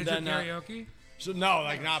 Did And they do then, karaoke? So no,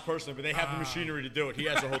 like not personally, but they have the machinery to do it. He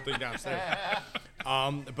has the whole thing downstairs.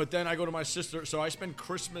 But then I go to my sister. So I spend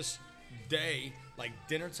Christmas Day, like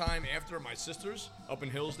dinner time after at my sister's up in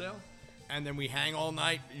Hillsdale, and then we hang all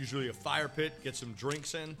night. Usually a fire pit, get some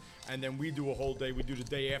drinks in, and then we do a whole day. We do the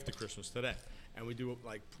day after Christmas today, and we do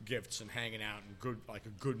like gifts and hanging out and a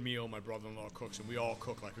good meal. My brother-in-law cooks, and we all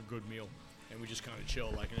cook like a good meal, and we just kind of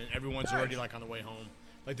chill. Like, and everyone's already like on the way home.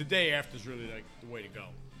 Like the day after is really like the way to go.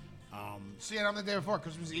 See, and I'm the day before.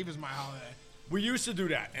 Christmas Eve is my holiday. We used to do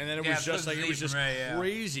that, and then it Yeah, was just like it was Christmas just Eve, right, yeah.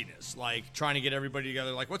 craziness, like trying to get everybody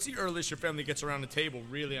together. Like, what's the earliest your family gets around the table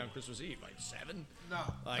really on Christmas Eve? Like 7? No.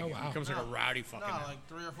 Like Oh, it wow. becomes like a rowdy fucking. No, like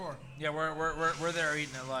 3 or 4. Yeah, we're there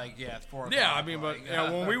eating at like 4 o'clock. yeah, I mean, but like, you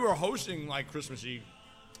know, when we were hosting like Christmas Eve,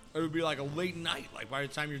 it would be like a late night. Like by the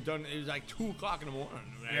time you're done, it was like 2 o'clock in the morning.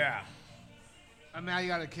 Man. yeah. And now you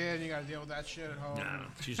got a kid, and you got to deal with that shit at home. Nah,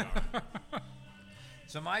 she's all right.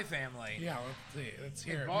 So my family. Yeah, let's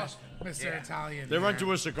hear it. Boston. Mr. Yeah. Italian. They run here.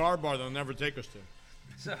 to a cigar bar they'll never take us to.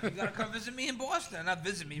 So you gotta come visit me in Boston. Not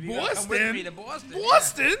visit me. But you gotta come Boston? with me to Boston.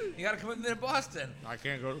 Boston? Yeah. You gotta come with me to Boston. I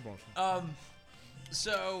can't go to Boston.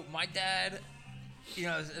 So my dad, you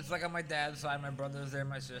know, it's like on my dad's side. My brother's there,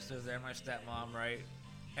 my sister's there, my stepmom, right?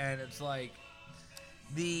 And it's like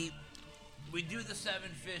we do the 7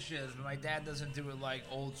 fishes, but my dad doesn't do it like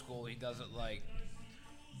old school. He does it like,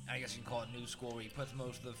 I guess you can call it new school, where he puts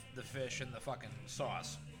most of the fish in the fucking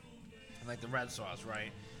sauce, like the red sauce,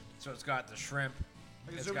 right? So it's got the shrimp.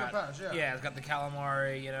 Like a It's super got, fast, yeah. it's got the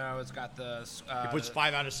calamari, you know, it's got the He puts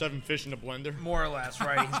 5 out of 7 fish in the blender. more or less,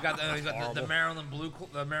 right? He's got the Horrible. Maryland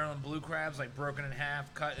blue crabs, like broken in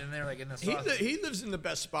half, cut in there, like in the sauce. He lives in the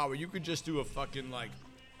best spot where you could just do a fucking like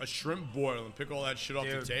a shrimp boil and pick all that shit off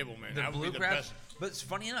the Dude, table, man. The That would blue be the crabs, best. but it's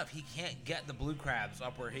funny enough, he can't get the blue crabs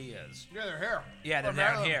up where he is. Yeah, they're here. Yeah, they're Or down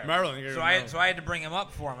Maryland. here. Maryland, you gotta So go I Maryland. so I had to bring him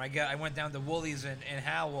up for him. I went down to Woolies in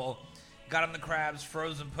Howell, got him the crabs,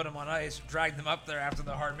 froze them, put them on ice, dragged them up there after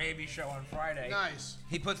the Hard Maybe show on Friday. Nice.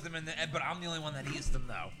 He puts them in the, but I'm the only one that eats them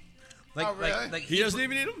though. Like, Oh, really? like He doesn't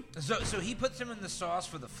even eat them? So he puts them in the sauce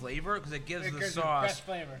for the flavor because it gives It the gives the sauce. best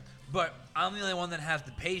flavor. But I'm the only one that has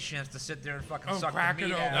the patience to sit there and fucking Oh, suck crack the it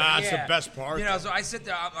meat open. out. Nah, that's Yeah. the best part. You know, so I sit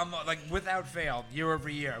there. I'm like, without fail, year over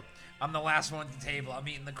year, I'm the last one at the table. I'm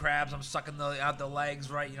eating the crabs. I'm sucking out the legs.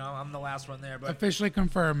 Right? You know, I'm the last one there. But Officially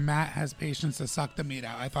confirmed, Matt has patience to suck the meat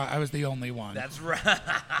out. I thought I was the only one. that's right.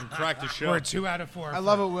 And crack the shell. We're 2 out of 4. I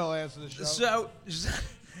love it. Will answer the show.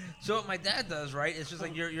 So what my dad does, right? It's just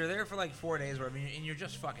like you're there for like 4 days, whatever, and you're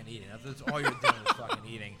just fucking eating. That's all you're doing is fucking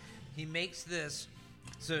eating. He makes this.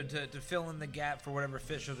 So to fill in the gap for whatever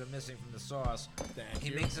fish are missing from the sauce,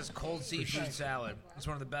 he makes this cold seafood salad. It's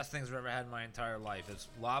one of the best things I've ever had in my entire life. It's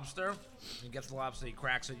lobster. He gets the lobster, he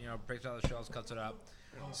cracks it, breaks out the shells, cuts it up.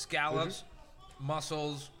 Scallops,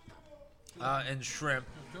 mussels, and shrimp.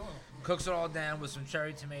 Cooks it all down with some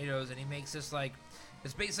cherry tomatoes, and he makes this like,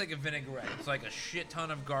 it's basically like a vinaigrette. It's like a shit ton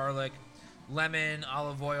of garlic, lemon,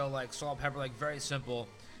 olive oil, like salt, pepper, like very simple.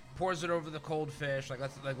 Pours it over the cold fish,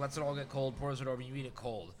 lets it all get cold. Pours it over, and you eat it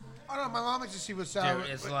cold. I don't know. My mom makes a seafood salad.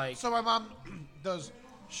 Dude, it's like- So my mom does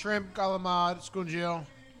shrimp, calamari, scungio,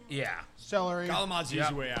 Yeah, celery. Calamad's the Yep.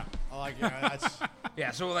 easy way out. I like it. That's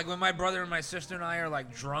yeah. So like when my brother and my sister and I are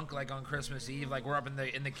like drunk, like on Christmas Eve, like we're up in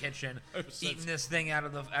the kitchen eating this thing out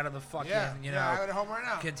of the fucking Yeah, I have it at home right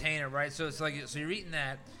now. container, right? So it's like so you're eating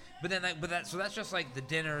that, but then so that's just like the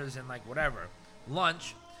dinners and like whatever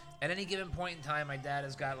lunch. At any given point in time, my dad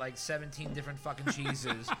has got like 17 different fucking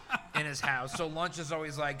cheeses in his house. So lunch is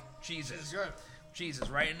always like cheeses. Good. Cheeses,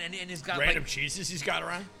 right? And he's got random like, cheeses he's got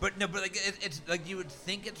around. but like it's like you would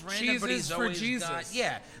think it's random, but Cheeses he's for always Jesus.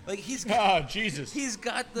 got like he's got Oh, Jesus. he's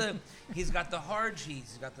got the hard cheese,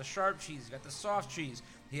 he's got the sharp cheese, he's got the soft cheese.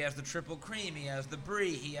 He has the triple cream, he has the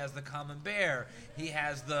brie, he has the camembert, he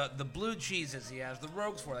has the blue cheeses, he has the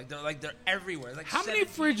Roquefort. They're everywhere. Like How many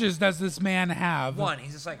fridges does this man have? One.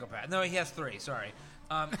 He's a psychopath. No, he has 3. Sorry,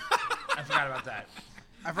 I forgot about that.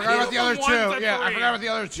 I forgot about the other From 1 two. to Yeah, I 3. forgot about the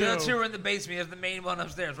other two. The other 2 are in the basement. He has the main one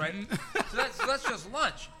upstairs, right? so that's just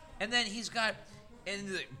lunch. And then he's got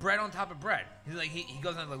bread on top of bread. He's like he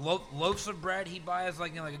goes on like loaves of bread. He buys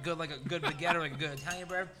like like a good baguette or like a good Italian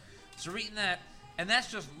bread. So we're eating that, and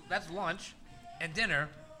that's lunch and dinner,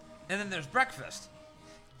 and then there's breakfast.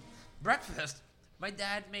 Breakfast. My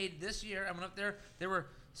dad made this year. I went up there. There were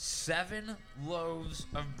 7 loaves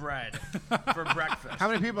of bread for breakfast. How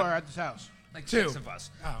many people are at this house? Like 2. 6 of us.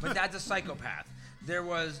 Oh. My dad's a psychopath.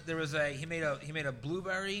 He made a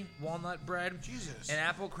blueberry walnut bread, Jesus. an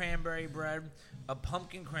apple cranberry bread, a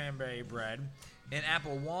pumpkin cranberry bread, an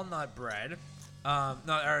apple walnut bread. No,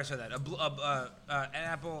 I already said that. An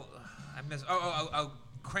apple. I missed. A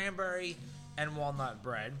cranberry and walnut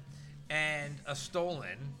bread, and a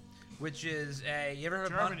stollen, which is a. You ever heard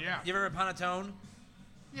German, of yeah. You ever heard of panettone?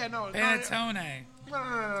 Yeah, no. Panettone.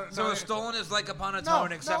 No. So a stollen is like a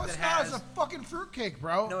panettone, except it's it not. has. It's a fucking fruitcake,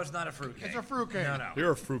 bro. No, it's not a fruitcake. It's a fruitcake. No.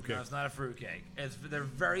 You're a fruitcake. No, it's not a fruitcake. They're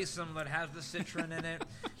very similar. It has the citron in it,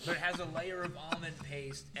 but it has a layer of almond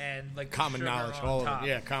paste and like Common sugar knowledge. on All top. of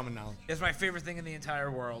it. Yeah, common knowledge. It's my favorite thing in the entire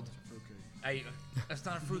world. It's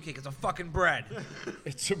not a fruitcake. It's a fucking bread.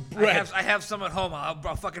 It's a bread. I have some at home.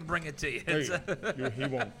 I'll fucking bring it to you. There you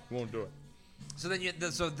go. He won't do it. So then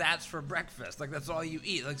so that's for breakfast. Like that's all you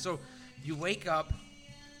eat. Like so, you wake up,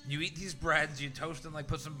 you eat these breads, you toast them, like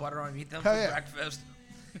put some butter on them, eat them Hell for yeah. breakfast,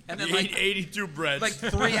 and then You like eat 82 breads. like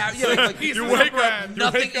 3 hours. Yeah, like you wake up. You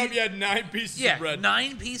nothing. wake up. You had 9 pieces Yeah, of bread.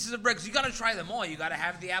 9 pieces of bread. Because you got to try them all. You got to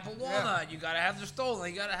have the apple walnut. You got to have the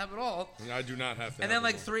stollen. You got to have it all. I do not have that. And then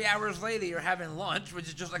like 3 hours later, you're having lunch, which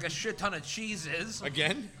is just like a shit ton of cheeses.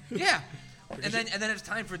 again. Yeah. And then it's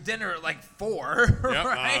time for dinner at like 4. Yep.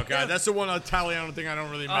 Right? Oh god, that's the one Italiano thing I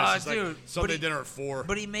don't really miss. It's dude, like Sunday but dinner at 4.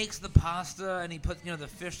 But he makes the pasta and he puts the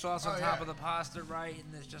fish sauce on Oh, top yeah. of the pasta, right? And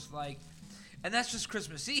it's just like, and that's just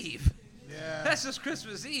Christmas Eve. Yeah. That's just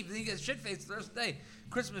Christmas Eve. Then he gets shit faced Thursday.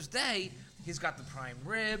 Christmas Day, he's got the prime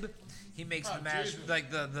rib. He makes the mashed, Jesus.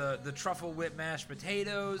 like the truffle whipped mashed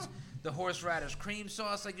potatoes, the horseradish cream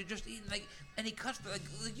sauce. Like you're just eating and he cuts like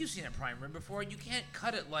you've seen a prime rib before. You can't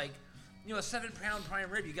cut it like, a 7-pound prime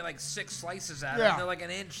rib. You get like 6 slices out of it. Yeah. And they're like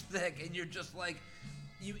an inch thick, and you're just like,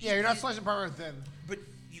 Yeah, you're not slicing prime rib thin. but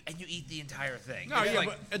you eat the entire thing. No, It's yeah, like,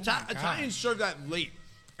 but Italians serve that late,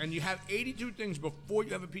 and you have 82 things before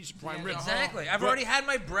you have a piece of prime rib. exactly. I've But- already had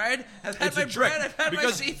my bread. I've had It's my a trick bread. I've had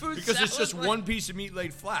because, my seafood because it's salad, just like- one piece of meat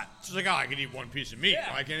laid flat. It's just like, I can eat one piece of meat.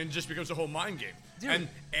 Yeah. And it just becomes a whole mind game. Dude. And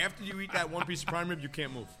after you eat that one piece of prime rib, you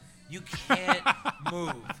can't move. You can't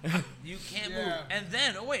move. You can't move. Yeah. And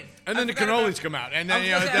then, And then the cannolis come out, and then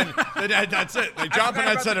then that's it. Like Jonathan forgot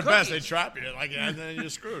had about said the it best. They cookies. trap you, and then you're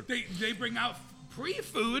screwed. They bring out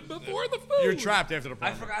Pre-food before the food. You're trapped after the I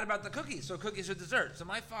party. forgot about the cookies. So cookies are dessert. So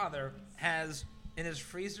my father has in his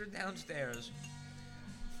freezer downstairs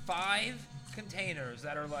 5 containers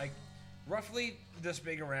that are like roughly this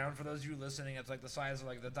big around. For those of you listening, it's like the size of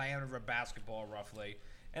like the diameter of a basketball roughly,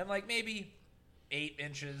 and like maybe 8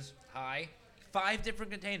 inches high. 5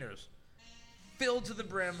 different containers filled to the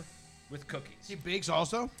brim with cookies. He bakes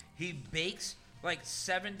also. He bakes like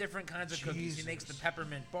 7 different kinds of cookies. He makes the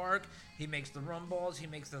peppermint bark. He makes the rum balls. He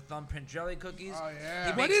makes the thumbprint jelly cookies. Oh, yeah. He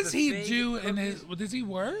What makes does the he fake do in cookies. his? What does he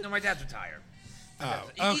work? No, my dad's retired. Oh,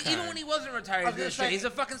 okay. Even when he wasn't retired, he did this shit. He's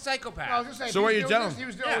a fucking psychopath. I was gonna say, So if what he you was tell doing this, him? He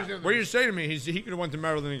was Yeah. always doing What this. you say to me? He could have went to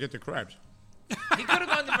Maryland and get the crabs. He could have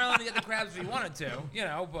gone to Maryland to get the crabs if he wanted to, you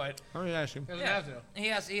know, but Let me ask him. Doesn't yeah. have to.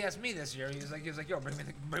 He asked me this year. He was like, yo, bring me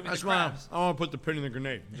the That's why crabs. I want to put the pin in the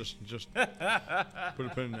grenade. Just put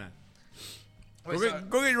a pin in that. Wait,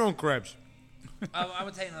 Go get your own crabs. I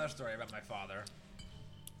would tell you another story about my father.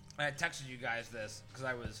 I texted you guys this because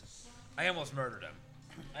I almost murdered him.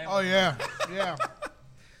 Oh yeah, yeah.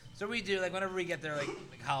 So we do like whenever we get there, like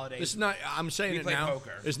holidays. It's not. I'm saying We it play now.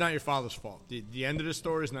 poker. It's not your father's fault. The end of the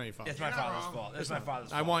story is not your father's. It's my father's fault. It's my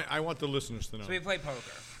father's fault. I want the listeners to know. So we play poker,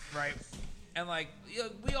 right? And like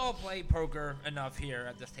we all play poker enough here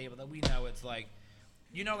at this table that we know it's like,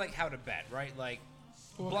 you know, like how to bet, right? Like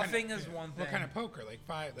bluffing is one thing. What kind of poker? Like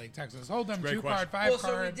 5, like Texas Hold'em, Great 2 question. card, 5 Well,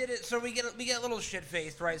 card. so we did it. So we get a little shit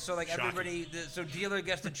faced, right? So like Shocking. everybody, so dealer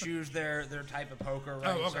gets to choose their type of poker,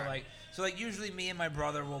 right? Oh, okay. So like usually me and my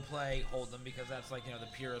brother will play Hold'em because that's like, you know, the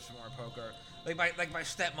purest form of poker. Like my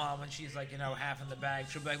stepmom, when she's like, you know, half in the bag,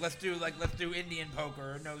 she'll be like, let's do Indian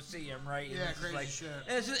poker, no CM, right? And Yeah, it's just crazy like, shit.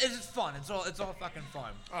 and it's just fun. It's all fucking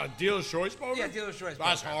fun. Dealer's choice poker. Yeah, dealer's choice.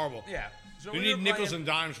 That's poker. horrible. Yeah. So You we need were nickels playing- and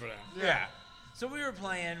dimes for that. Yeah. So we were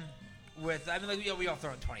playing with, I mean, like we all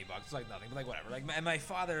throw in $20. It's like nothing, but like whatever. Like my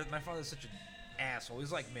father's such an asshole.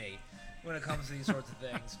 He's like me when it comes to these sorts of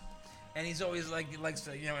things, and he's always like he likes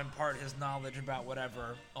to, you know, impart his knowledge about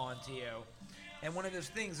whatever onto you. And one of his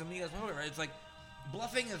things, and when you guys remember, it's like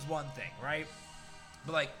bluffing is one thing, right?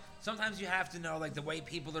 But like sometimes you have to know like the way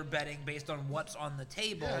people are betting based on what's on the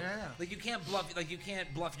table. Yeah. Like you can't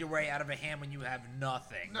bluff your way out of a hand when you have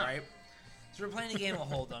nothing, No. right? So we're playing a game of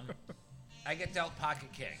Hold'em. I get dealt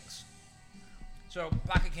pocket kings. So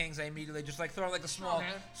pocket kings, I immediately just like throw like a small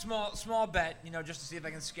bet, you know, just to see if I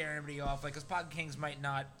can scare anybody off. Like, because pocket kings might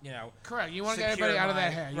not, you know. Correct. You want to get secure everybody out of that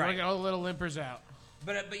my- hand. You want right. to get all the little limpers out.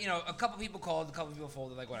 But you know, a couple people called, a couple people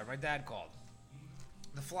folded, like whatever. My dad called.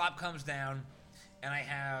 The flop comes down, and I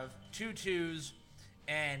have 2 2s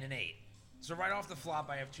and an 8. So right off the flop,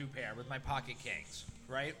 I have 2 pair with my pocket kings,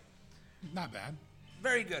 right? Not bad.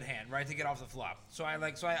 Very good hand, right, to get off the flop. So I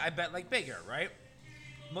bet like bigger, right?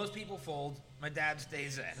 Most people fold. My dad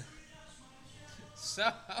stays in. So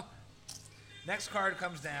next card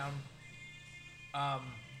comes down.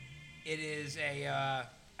 It is a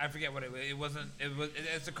I forget what it was.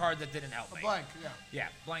 It's a card that didn't help me. Blank. Yeah. Yeah,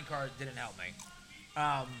 blank card didn't help me.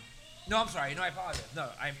 No, I'm sorry. No, I apologize. No,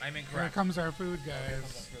 I'm Here incorrect. comes our food,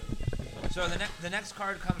 guys. So the next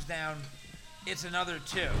card comes down. It's another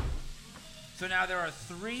 2. So now there are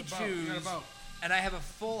 3 You got a 2s, vote. and I have a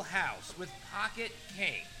full house with pocket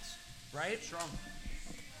kings, right? Strong.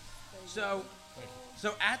 So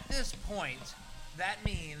at this point, that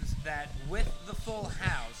means that with the full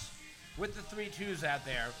house, with the 3 2s out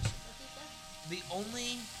there, the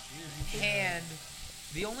only hand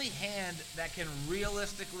that can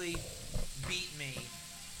realistically beat me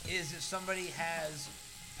is if somebody has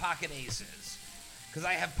pocket aces. Because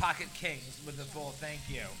I have pocket kings with the full thank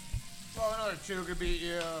you. Well, another 2 could beat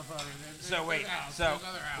you. So wait,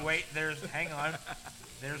 hang on.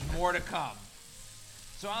 There's more to come.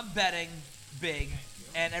 So I'm betting big,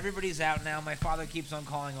 and everybody's out now. My father keeps on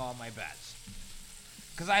calling all my bets.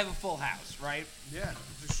 Because I have a full house, right? Yeah,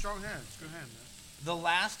 it's a strong hand. It's a good hand, man. The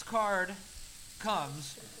last card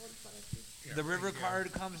comes. The river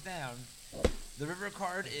card comes down. The river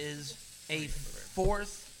card is a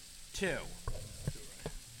 4th 2.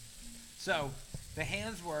 So the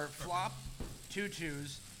hands were flop, 2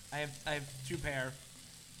 2s. I have 2 pair.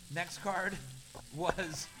 Next card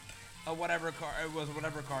was a whatever card. It was a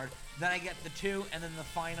whatever card. Then I get the 2, and then the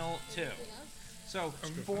final 2. So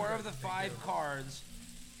 4 of the 5 cards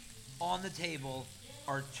on the table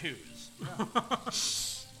are 2s.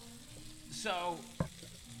 So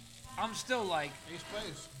I'm still like, Ace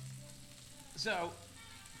plays. so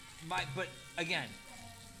but again,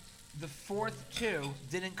 the 4th 2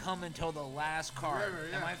 didn't come until the last card. Right,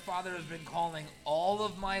 yeah. And my father has been calling all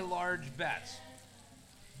of my large bets.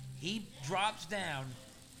 He drops down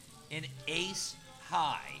an ace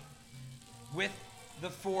high with the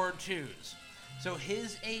 4 2s. So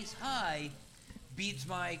his ace high beats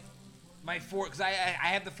my four, because I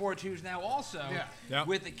have the 4-2s now also Yeah.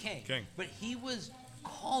 with the king. King. But he was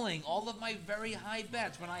calling all of my very high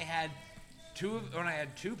bets when I had two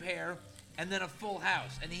pair and then a full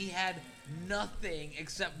house, and he had nothing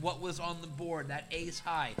except what was on the board, that ace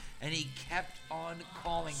high, and he kept on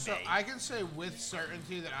calling So me. I can say with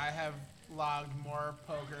certainty that I have logged more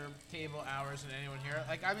poker table hours than anyone here.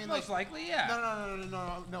 Like, I mean, Most likely, yeah.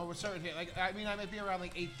 No, with certainty. Like, I mean, I might be around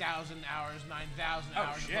like 8,000 hours, 9,000 Oh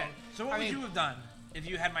hours. of shit! poker. So what I would mean, you have done if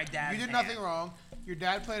you had my dad's You did hand? nothing wrong. Your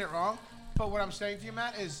dad played it wrong. But what I'm saying to you,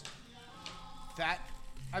 Matt, is that,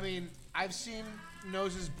 I mean, I've seen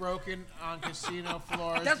noses broken on casino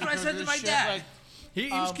floors. That's what I because said of to this my shit. dad. Like, He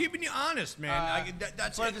was keeping you honest, man.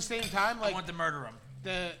 That's but it. at the same time, I like, want to murder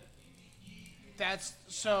him. that's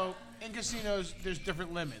so in casinos there's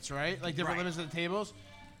different limits, right? Like different Right. limits of the tables.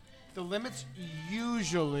 The limits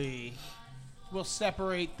usually will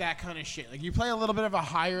separate that kind of shit. Like you play a little bit of a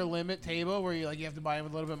higher limit table where you have to buy in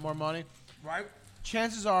with a little bit more money. Right?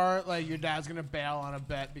 Chances are like your dad's gonna bail on a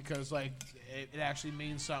bet because like it actually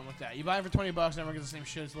means something with that. You buy it for $20, everyone gets the same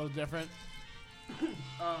shit. It's a little different.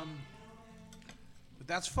 But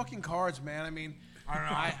that's fucking cards, man. I mean, I don't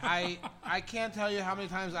know. I can't tell you how many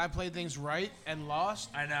times I played things right and lost,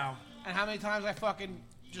 I know. and how many times I fucking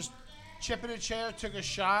just chip in a chair, took a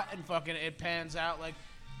shot, and fucking it pans out like.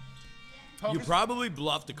 You Poker's- probably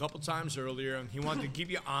bluffed a couple times earlier. He wanted to keep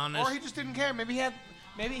you honest. or he just didn't care. Maybe he had.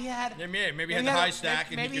 Maybe he had the high stack.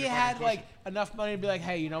 and Maybe he he could had fucking like push enough money to be like,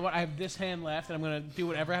 hey, you know what? I have this hand left, and I'm gonna do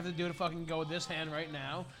whatever I have to do to fucking go with this hand right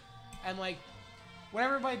now, and like,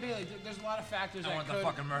 whatever it might be. Like, there's a lot of factors. I that want to could,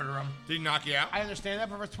 fucking murder him. Did he knock you out? I understand that,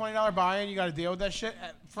 but for a $20 buy-in, you got to deal with that shit.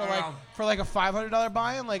 For like Wow. for like a $500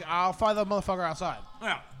 buy-in, like I'll find the motherfucker outside.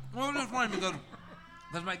 Yeah. Well, it was just funny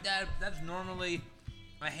because my dad, that's normally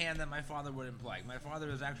a hand that my father wouldn't play. My father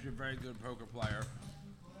is actually a very good poker player.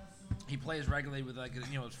 He plays regularly with like his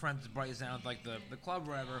friends, buddies down at like the club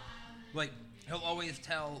or whatever. Like he'll always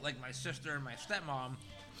tell like my sister and my stepmom,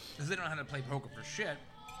 because they don't know how to play poker for shit.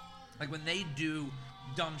 Like when they do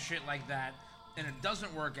dumb shit like that and it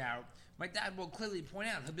doesn't work out, my dad will clearly point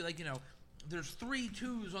out. He'll be like, there's 3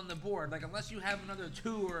 2s on the board. Like unless you have another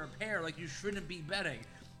 2 or a pair, like you shouldn't be betting.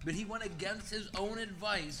 But he went against his own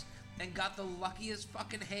advice and got the luckiest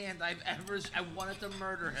fucking hand I've ever. I wanted to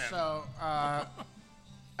murder him. So I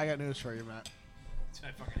got news for you, Matt. I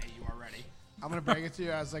fucking hate you already. I'm gonna bring it to you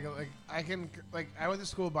as I went to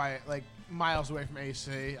school by like miles away from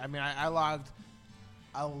AC. I mean, I logged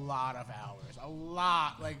a lot of hours, a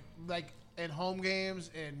lot, like in home games,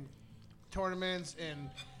 in tournaments,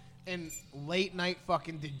 in late night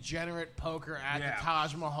fucking degenerate poker at Yeah. the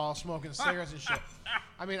Taj Mahal, smoking cigarettes and shit.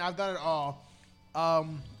 I mean, I've done it all.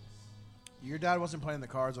 Your dad wasn't playing the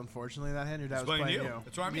cards, unfortunately. That hand, your dad was playing you.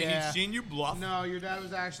 That's what I mean. Yeah. He's seen you bluff. No, your dad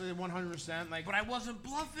was actually 100%. Like, But I wasn't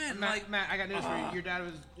bluffing. Matt, I got news for you.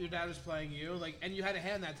 Your dad was playing you, like, and you had a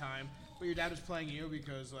hand that time, but your dad was playing you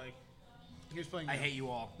because like he was playing you. I hate you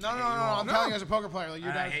all. No, I hate no. you all. I'm telling you as a poker player, like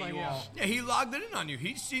your I dad was hate playing you you. all. Yeah, he logged it in on you.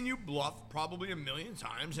 He's seen you bluff probably a million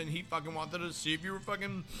times, and he fucking wanted to see if you were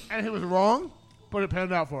fucking. And he was wrong, but it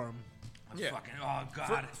panned out for him. Yeah. Fucking, oh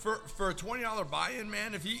god. For a $20 buy-in,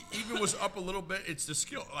 man, if he even was up a little bit, it's the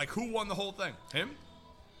skill. Like, who won the whole thing? Him?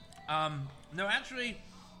 No, actually,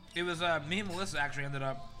 it was me and Melissa actually ended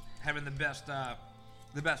up having the best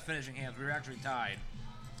finishing hands. We were actually tied.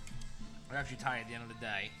 We were actually tied at the end of the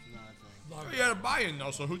day. Love He had a buy-in,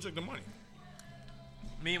 though, so who took the money?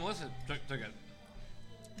 Me and Melissa took it.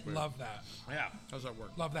 Love that. Yeah. How's that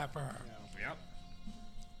work? Love that for her. Yep.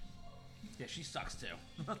 Yeah, she sucks too.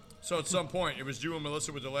 So at some point, it was you and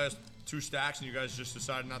Melissa with the last 2 stacks, and you guys just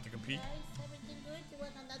decided not to compete? Guys, everything good? You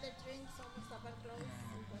want another drink? Almost about close.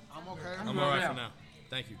 I'm okay. I'm all right Yeah. for now.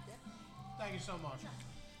 Thank you. Thank you so much.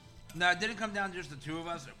 No, it didn't come down to just the two of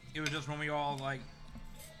us. It was just when we all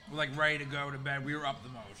were ready to go to bed. We were up the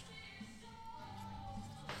most.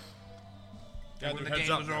 Yeah, When dude, the heads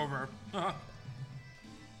game up, was man. over.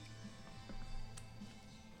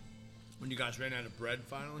 When you guys ran out of bread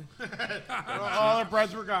finally? All our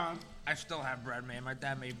breads were gone. I still have bread, man. My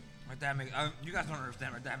dad made. You guys don't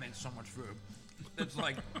understand. My dad makes so much food. It's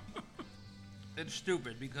like, it's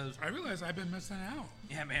stupid because I realize I've been missing out.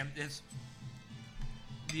 yeah, man. It's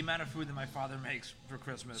the amount of food that my father makes for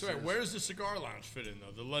Christmas. So wait, is- where does the cigar lounge fit in,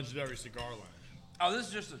 though? The legendary cigar lounge. Oh, this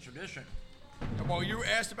is just a tradition. Well, you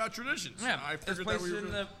asked about traditions. Yeah, I this figured place that we were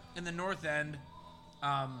is in the North End.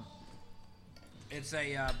 It's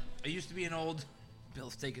a. It used to be an old.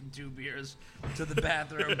 Bill's taking 2 beers to the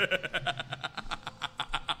bathroom.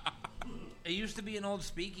 It used to be an old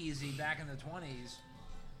speakeasy back in the 20s.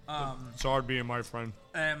 It's hard being my friend.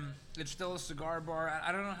 It's still a cigar bar.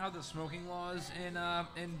 I don't know how the smoking laws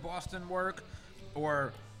in Boston work,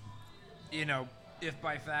 or if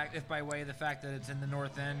by way of the fact that it's in the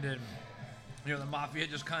North End and the mafia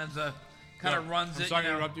just kind of runs it. I'm sorry to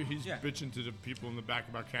interrupt you. He's bitching to the people in the back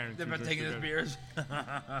about carrying. They've been taking his beers.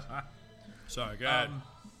 Sorry, go ahead.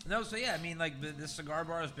 No, so yeah, I mean, like this cigar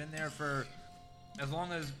bar has been there for as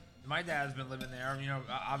long as my dad's been living there.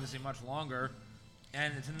 Obviously much longer,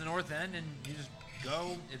 and it's in the North End, and you just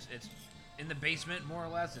go. It's in the basement more or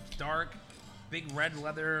less. It's dark, big red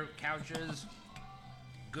leather couches,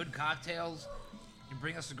 good cocktails. You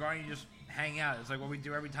bring a cigar and you just hang out. It's like what we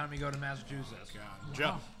do every time we go to Massachusetts.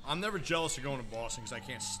 I'm never jealous of going to Boston because I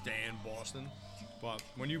can't stand Boston. But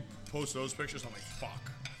when you post those pictures, I'm like,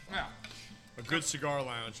 fuck. Yeah. A good cigar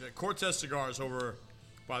lounge. Cortez Cigars over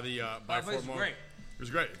by the by Fort Moore. Great. It was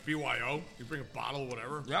great. BYO. You bring a bottle,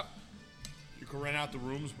 whatever. Yep. You can rent out the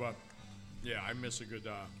rooms, but yeah, I miss a good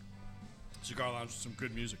cigar lounge with some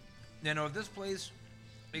good music. If this place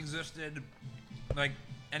existed like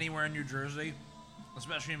anywhere in New Jersey,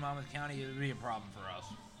 especially in Monmouth County, it would be a problem for us.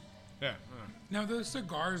 Yeah. Now those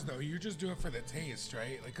cigars though, you just do it for the taste,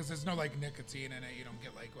 right? Like, cause there's no like nicotine in it. You don't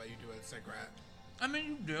get like what you do with a cigarette. I mean,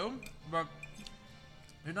 you do, but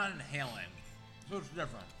you're not inhaling, so it's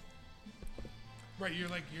different. Right, you're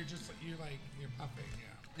puffing,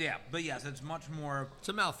 yeah. Yeah, but yes, it's much more. It's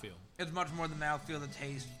a mouthfeel. It's much more the mouthfeel, the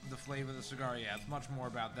taste, the flavor of the cigar. Yeah, it's much more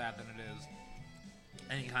about that than it is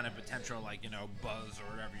any kind of potential buzz or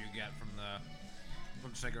whatever you get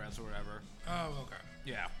from cigarettes or whatever. Oh, okay.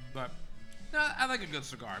 Yeah, but no, I like a good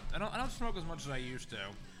cigar. I don't smoke as much as I used to.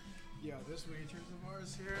 Yeah, this waitress of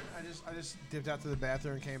ours here, I just dipped out to the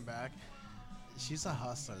bathroom and came back. She's a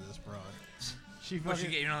hustler, this broad. She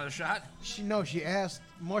Get you another shot? She asked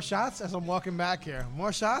more shots as I'm walking back here.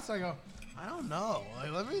 More shots? I go, I don't know.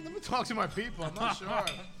 Like, let me talk to my people. I'm not sure.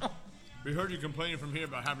 We heard you complaining from here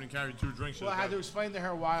about having to carry 2 drinks. Well, I had to explain to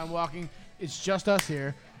her why I'm walking. It's just us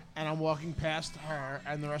here, and I'm walking past her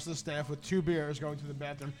and the rest of the staff with 2 beers going to the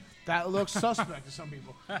bathroom. That looks suspect to some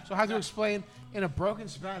people. So I had to explain in a broken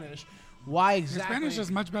Spanish why exactly. Your Spanish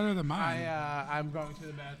is much better than mine. I'm going to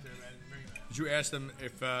the bathroom and bring that. Did you ask them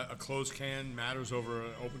if a closed can matters over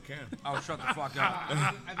an open can? Oh, shut the fuck up.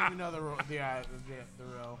 I think we know the real.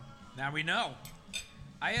 Now we know.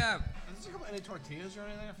 Does it come with any tortillas or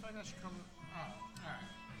anything? I feel like that should come. Oh,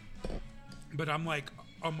 all right. But I'm like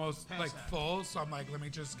almost full, so I'm like, let me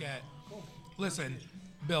just get. Cool. Listen,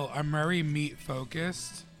 Bill, I'm very meat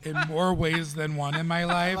focused in more ways than one in my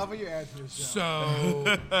life. I love what you add to this show.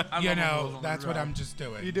 So that's what I'm just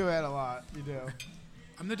doing. You do add a lot. You do.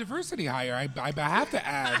 I'm the diversity hire. I have to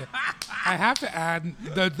add. I have to add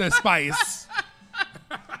the spice.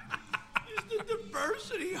 He's the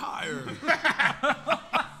diversity hire.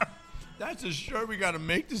 That's a shirt we got to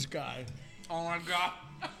make this guy. Oh my god.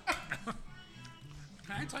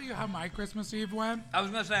 Can I tell you how my Christmas Eve went? I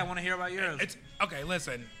was gonna say I want to hear about yours. It's okay.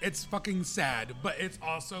 Listen, it's fucking sad, but it's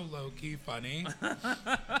also low key funny.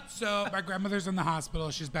 So my grandmother's in the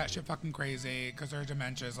hospital. She's batshit fucking crazy because her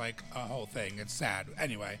dementia is like a whole thing. It's sad.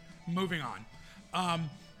 Anyway, moving on.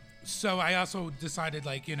 So I also decided,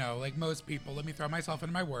 like most people, let me throw myself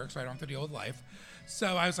into my work so I don't have to deal with life.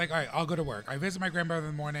 So I was like, all right, I'll go to work. I visit my grandmother in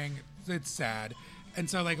the morning. It's sad, and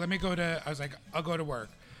so I was like, I'll go to work,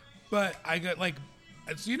 but I got like.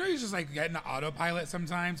 So you just like get in the autopilot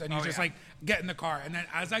sometimes, and you get in the car, and then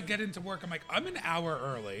as I get into work, I'm like, I'm an hour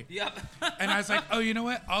early. Yep. And I was like, oh, you know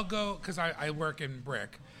what? I'll go because I work in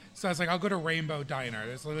Brick, so I was like, I'll go to Rainbow Diner.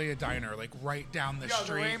 There's literally a diner like right down the street.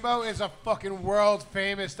 The Rainbow is a fucking world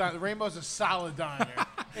famous diner. The Rainbow's a solid diner.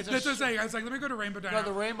 That's what I'm saying. I was like, let me go to Rainbow Diner. No,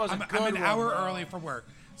 the Rainbow's a good I'm an hour one, early for work.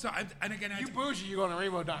 So you bougie, you go to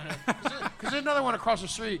Rainbow Diner because there's another one across the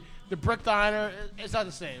street. The Brick Diner, it's not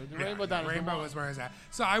the same. The Rainbow Diner. Rainbow is where it's at.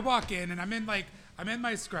 So I walk in and I'm in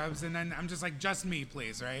my scrubs, and then I'm just like, just me,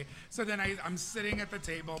 please, right? So then I'm sitting at the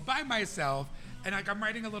table by myself, and like I'm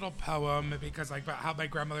writing a little poem because like about how my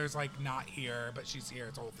grandmother's like not here, but she's here.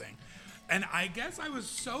 It's a whole thing. And I guess I was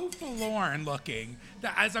so forlorn looking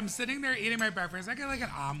that as I'm sitting there eating my breakfast, I get like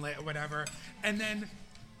an omelet or whatever, and then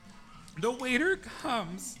the waiter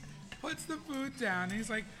comes, puts the food down, and he's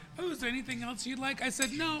like, oh, is there anything else you'd like? I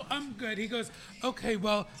said, no, I'm good. He goes, okay,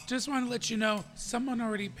 well, just want to let you know, someone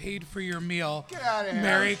already paid for your meal. Get out of here.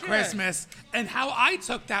 Merry Oh, Christmas. And how I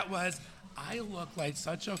took that was, I look like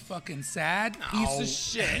such a fucking sad piece of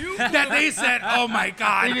shit that they said, oh my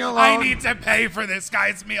God, I need to pay for this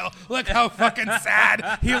guy's meal. Look how fucking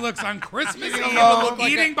sad he looks on Christmas Eve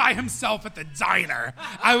eating by himself at the diner.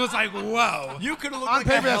 I was like, whoa. You could have looked On like a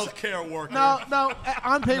paper, healthcare worker. No,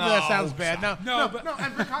 on paper that No. sounds bad. No, but-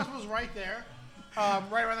 and Brick Hospital's right there,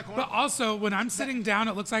 right around the corner. But also, when I'm sitting down,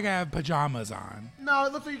 it looks like I have pajamas on. No,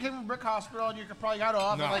 it looks like you came from Brick Hospital and you probably got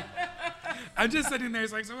off. No. And like, I'm just sitting there.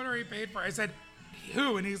 He's like, so what are we paid for? I said,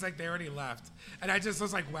 who? And he's like, they already left. And I just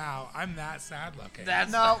was like, wow, I'm that sad looking.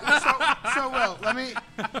 no, so Will, let me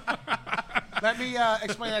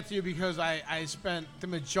explain that to you because I spent the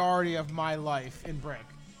majority of my life in Brick,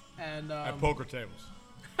 and At poker tables.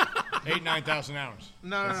 9,000 hours.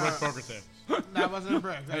 No, At no, Brick no. poker tables. that wasn't in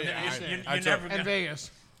Brick. That was Yeah, in AC. I took- And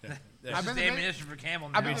Vegas. Yeah. I've been the to Vegas. ammunition for Campbell.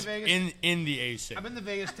 I've now. been to Vegas. In the AC. I've been to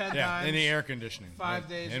Vegas 10 Yeah, times. in the air conditioning. 5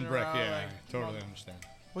 days in in a Brick, row, yeah, like, I totally understand.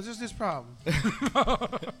 What's this problem?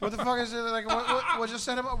 What the fuck is it? Like, what just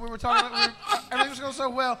set him up? We were talking about everything was going so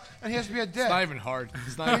well, and he has to be a dick. It's not even hard.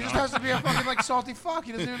 It's not He even just hard. has to be a fucking like salty fuck.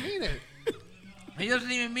 He doesn't even mean it. He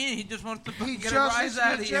doesn't even mean it. He just wants to fucking get a just rise is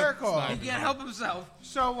out a of you. jerk off. He can't help himself.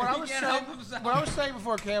 So what I was can't saying, help himself. what I was saying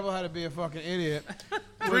before Campbell had to be a fucking idiot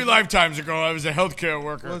 3 lifetimes ago, I was a healthcare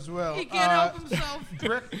worker. was Will. He can't help himself.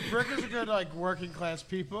 Brick is a good like working class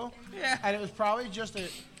people, Yeah. and it was probably just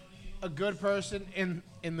a good person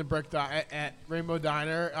in the Brick at Rainbow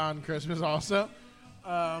Diner on Christmas also.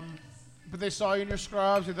 But they saw you in your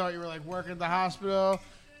scrubs. They thought you were like working at the hospital.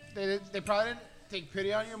 They probably didn't take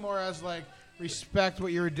pity on you, more as like respect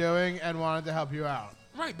what you were doing and wanted to help you out.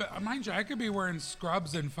 Right, but mind you, I could be wearing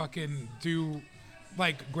scrubs and fucking do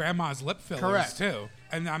like grandma's lip fillers Correct. too,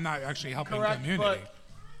 and I'm not actually helping Correct, community. but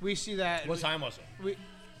we see that. What time was it?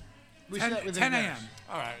 We see 10, that with 10 the a.m.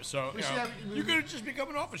 All right, so We you, see know, that- you could just be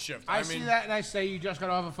coming off a shift. I mean, see that and I say you just got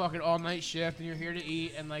off a fucking all night shift and you're here to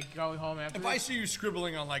eat and like going home after. If I see you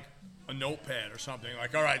scribbling on like a notepad or something,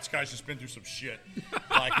 like, all right, this guy's just been through some shit.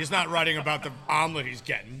 Like, he's not writing about the omelet he's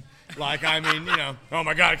getting. Like, I mean, you know, oh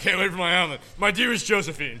my God, I can't wait for my omelet. My dearest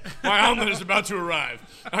Josephine, my omelet is about to arrive.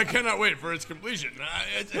 I cannot wait for its completion.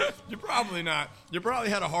 You're probably not. You probably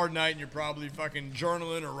had a hard night and you're probably fucking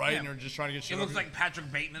journaling or writing or just trying to get It shit looks over. like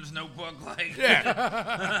Patrick Bateman's notebook. Like,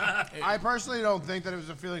 Yeah. I personally don't think that it was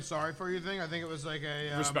a feeling sorry for you thing. I think it was like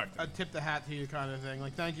Respect. a tip the hat to you kind of thing.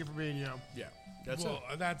 Like, thank you for being you. Yeah. That's Well,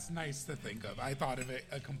 it. that's nice to think of. I thought of it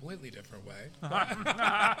a completely different way.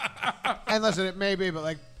 And listen, it may be, but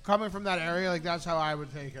like coming from that area, like that's how I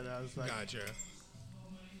would take it. I was like, Gotcha.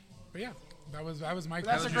 But yeah, that was my.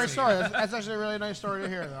 that's a Christmas great Eve. story. That's actually a really nice story to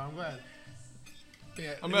hear, though. I'm glad.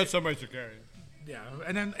 Yeah, I'm glad somebody took care of you. Yeah,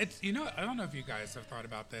 and then it's I don't know if you guys have thought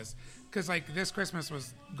about this because like this Christmas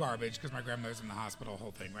was garbage because my grandmother's in the hospital,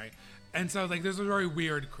 whole thing, right? And so like this was a very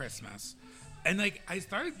weird Christmas, and like I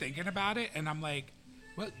started thinking about it, and I'm like,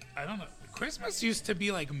 well, I don't know. Christmas used to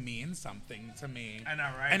be like mean something to me. I know,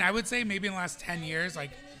 right? And I would say maybe in the last 10 years,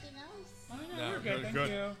 like Anything else? No, good, thank good.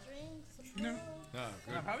 you. Drinks? No. No,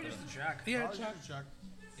 good. Probably just a check. Yeah, Oh, Chuck. Chuck.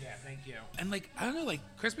 Yeah, thank you. And like I don't know, like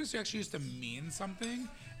Christmas actually used to mean something,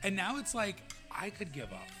 and now it's like I could give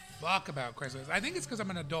a fuck about Christmas. I think it's because I'm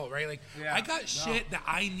an adult, right? Like Yeah. I got shit that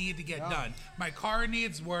I need to get done. My car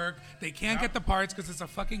needs work. They can't get the parts because it's a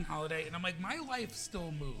fucking holiday, and I'm like, my life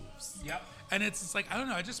still moves. Yep. And it's just like I don't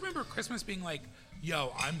know. I just remember Christmas being like,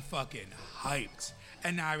 yo, I'm fucking hyped,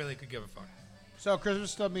 and now I really could give a fuck. So Christmas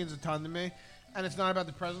still means a ton to me, and it's not about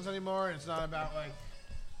the presents anymore. And it's not about like.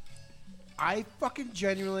 I fucking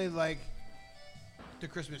genuinely like the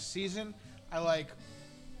Christmas season. I like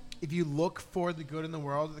if you look for the good in the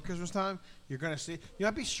world at the Christmas time, you're gonna see. You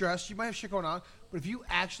might be stressed, you might have shit going on, but if you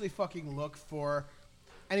actually fucking look for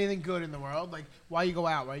anything good in the world, like why you go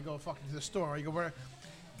out, why you go fucking to the store, why you go where.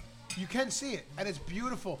 You can see it, and it's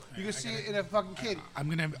beautiful. You can see it in a fucking kid. I'm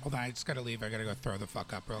gonna hold on. I just gotta leave. I gotta go throw the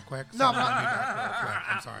fuck up real quick. No, So but- I'll be back real quick.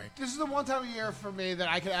 I'm sorry. This is the one time of year for me that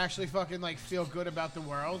I can actually fucking like feel good about the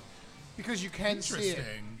world because you can see it.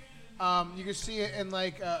 Interesting. You can see it in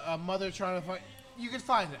like a mother trying to find. You can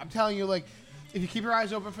find it. I'm telling you, like if you keep your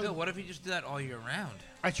eyes open for Bill, the. what if you just do that all year round?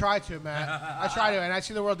 I try to, man. I try to, and I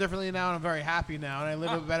see the world differently now, and I'm very happy now, and I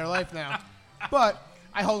live a better life now. But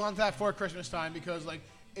I hold on to that for Christmas time because like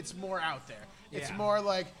it's more out there. It's Yeah. more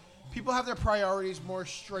like people have their priorities more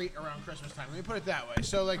straight around Christmas time. Let me put it that way.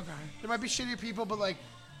 So like there might be shitty people, but like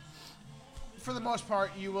for the most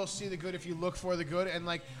part, you will see the good if you look for the good, and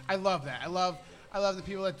like I love that. I I love the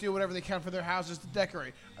people that do whatever they can for their houses to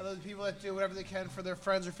decorate. I love the people that do whatever they can for their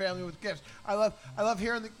friends or family with gifts. I love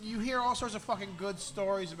hearing you hear all sorts of fucking good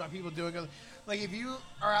stories about people doing it. Like if you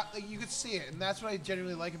are out, like you could see it, and that's what I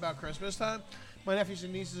genuinely like about Christmas time. My nephews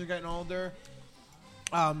and nieces are getting older.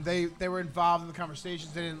 They were involved in the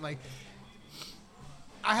conversations. They didn't like.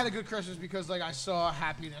 I had a good Christmas because like I saw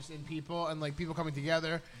happiness in people and like people coming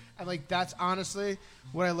together, and like that's honestly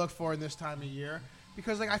what I look for in this time of year.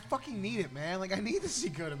 Because, like, I fucking need it, man. Like, I need to see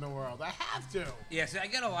good in the world. I have to. Yeah, see, I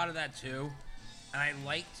get a lot of that, too. And I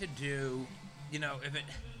like to do, you know, if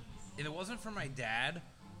it wasn't for my dad,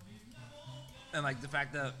 and, like, the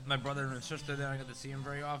fact that my brother and sister, they don't get to see him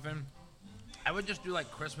very often, I would just do, like,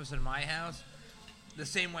 Christmas in my house the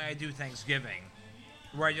same way I do Thanksgiving.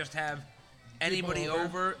 Where I just have anybody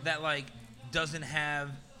over that, like, doesn't have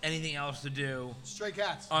anything else to do. Stray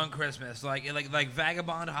cats on Christmas. Like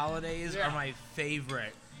vagabond holidays are my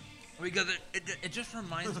favorite because it just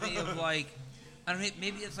reminds me of like I don't know,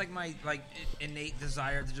 maybe it's like my like innate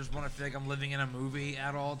desire to just want to feel like I'm living in a movie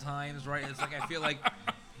at all times, right? It's like I feel like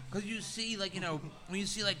because you see like, you know, when you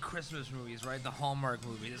see like Christmas movies, right, the Hallmark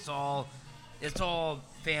movies, it's all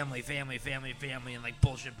family and like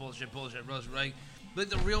bullshit, right? But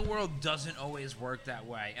the real world doesn't always work that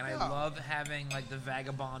way. And I love having, like, the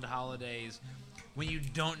vagabond holidays when you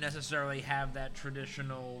don't necessarily have that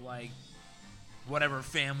traditional, like, whatever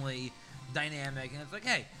family dynamic. And it's like,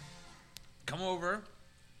 hey, come over.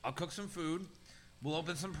 I'll cook some food. We'll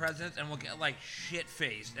open some presents. And we'll get, like,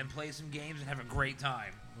 shit-faced and play some games and have a great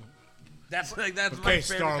time. That's my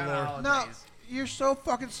favorite kind of holidays. No. You're so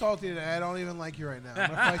fucking salty today. I don't even like you right now.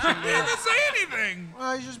 I'm gonna fight you. You didn't say anything.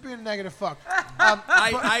 Well, he's just being a negative fuck. What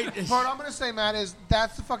I'm gonna say, Matt, is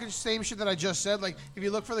that's the fucking same shit that I just said. Like, if you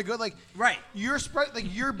look for the good, like, right, you're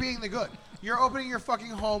you're being the good. You're opening your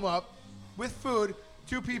fucking home up with food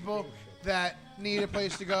to people that need a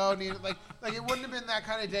place to go. Like it wouldn't have been that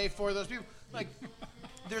kind of day for those people. Like,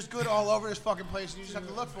 there's good all over this fucking place, and you just have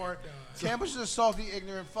to look for it. Campbell's just a salty,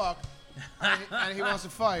 ignorant fuck. And he wants to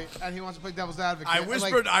fight, and he wants to play devil's advocate.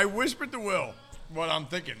 I whispered to Will what I'm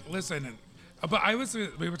thinking. Listen, but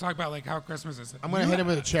we were talking about like how Christmas is. I'm gonna hit him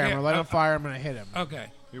with a chair. I'm gonna light him fire. I'm gonna hit him. Okay,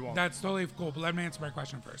 he won't. That's totally cool. But let me answer my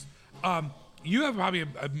question first. You have probably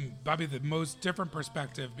the most different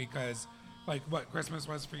perspective because like what Christmas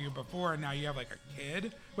was for you before, and now you have like a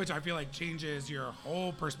kid, which I feel like changes your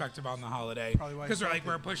whole perspective on the holiday. Because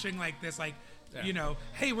we're pushing like this like. Yeah. You know,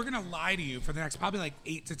 hey, we're gonna lie to you for the next probably like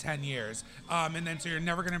 8 to 10 years, and then so you're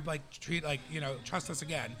never gonna like treat like trust us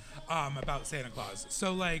again about Santa Claus.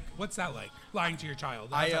 So like, what's that like? Lying to your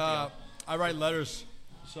child? I write letters,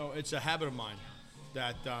 so it's a habit of mine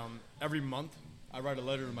that every month I write a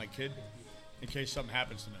letter to my kid in case something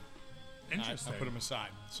happens to me. Interesting. I put him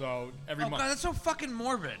aside. So every month. God, that's so fucking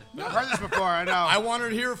morbid. No. I've heard this before. I know. I want her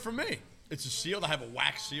to hear it from me. It's a sealed. I have a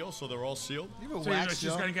wax seal, so they're all sealed. So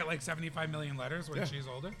she's going to get like 75 million letters when she's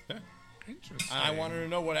older? Yeah. Interesting. And I want her to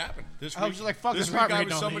know what happened. This week, she's like, fuck this week I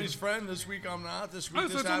was somebody's friend. This week I'm not. This week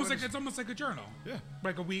so it's almost like a journal. Yeah.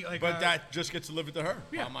 Like a week. Like but that just gets delivered to her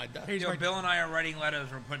on my desk. Hey, Bill and I are writing letters.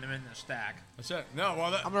 We're putting them in the stack. That's it. No,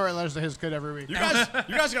 well, I'm gonna write letters to his kid every week. You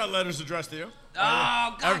guys got letters addressed to you.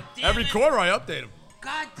 Oh, God damn every quarter I update them.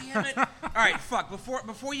 God damn it! All right, fuck.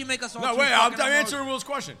 Before you make us all. No, wait. I'm answering Will's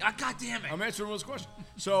question. God damn it! I'm answering Will's question.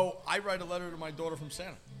 So I write a letter to my daughter from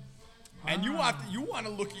Santa, and you want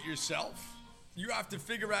to look at yourself. You have to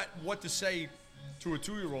figure out what to say to a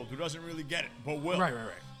 2-year-old who doesn't really get it, but will. Right.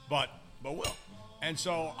 But will. And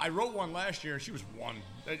so I wrote one last year, and she was 1.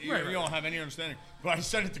 You don't have any understanding. But I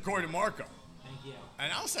sent it to Corey DeMarco. Thank you.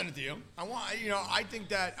 And I'll send it to you. I think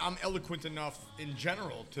that I'm eloquent enough in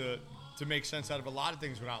general to make sense out of a lot of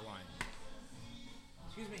things without lying.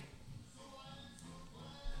 Excuse me.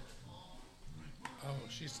 Oh,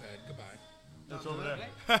 she said goodbye. That's over there.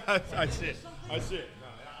 I see it. All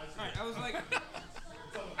right, I was like,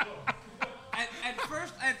 at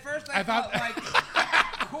first I thought like,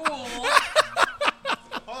 cool.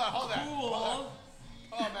 Hold on. Cool.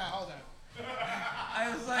 Oh man, hold on.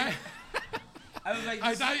 I was like.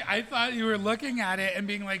 I thought you were looking at it and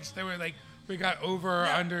being like, they were like. We got over or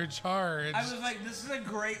undercharged. I was like, this is a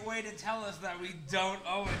great way to tell us that we don't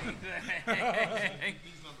owe anything.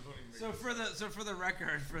 So for the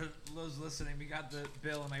record, for those listening, we got the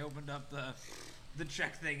bill and I opened up the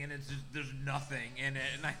check thing and it's just, there's nothing in it,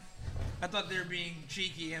 and I thought they were being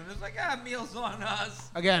cheeky and it was like, meals on us.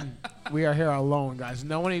 Again, we are here alone, guys.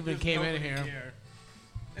 No one even came in here.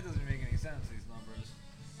 It doesn't make any sense, these numbers.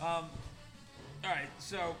 All right,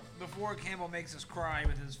 so before Campbell makes us cry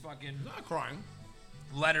with his fucking I'm not crying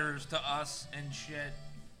letters to us and shit,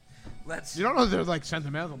 let's. You don't know they're like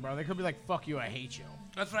sentimental, bro. They could be like, "Fuck you, I hate you."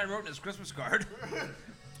 That's what I wrote in his Christmas card.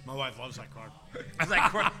 My wife loves that card. Because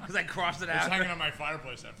I crossed it It's out. hanging on my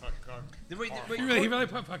fireplace, that fucking card. He really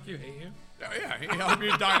put "fuck you, hate you." Yeah, he helped me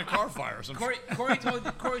die in a car fire or something. Corey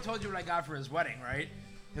told you what I got for his wedding, right?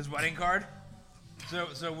 His wedding card.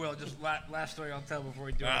 So Will, just last story I'll tell before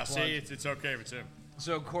we do it. See, it's okay with him.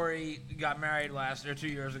 So Corey got married 2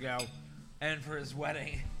 years ago, and for his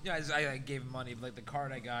wedding, I gave him money, but like the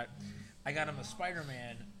card I got him a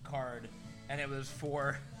Spider-Man card, and it was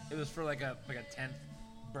for like a 10th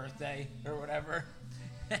birthday or whatever.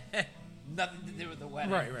 Nothing to do with the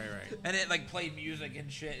wedding. Right. And it like played music and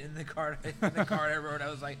shit in the card. I wrote, I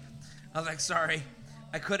was like, sorry,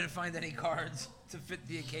 I couldn't find any cards to fit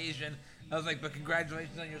the occasion. I was like, but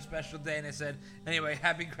congratulations on your special day. And I said, anyway,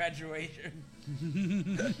 happy graduation.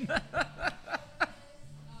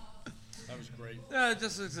 That was great.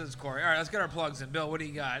 Just this is Corey. All right, let's get our plugs in. Bill, what do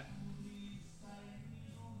you got?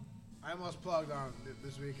 I almost plugged on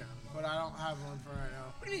this weekend, but I don't have one for right now.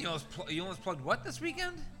 What do you mean you almost plugged what this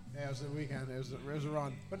weekend? Yeah, it was the weekend. It was a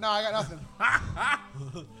run. But no, I got nothing.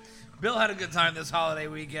 Bill had a good time this holiday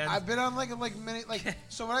weekend. I've been on like mini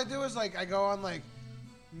so what I do is like I go on like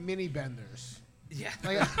mini benders. Yeah.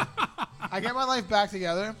 Like I get my life back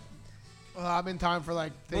together. I'm in time for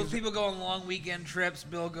like things. Most people go on long weekend trips.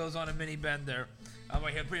 Bill goes on a mini bender.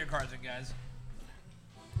 Wait here, put your cards in, guys.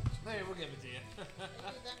 Hey, we'll give it to you. You done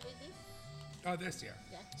with this? Oh, this year.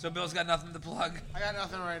 So Bill's got nothing to plug. I got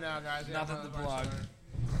nothing right now, guys. Yeah, Nothing to my plug. story.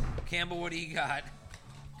 Campbell, what do you got?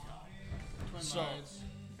 Twin So- Lights.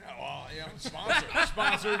 Yeah, well,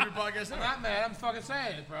 sponsor your podcast. I'm not mad. I'm fucking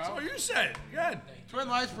saying it, bro. Oh, you said it. Good. Twin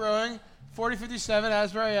Lights Brewing, 4057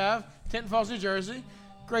 Asbury Ave, Tinton Falls, New Jersey.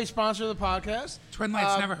 Great sponsor of the podcast. Twin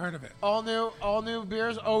Lights, never heard of it. All new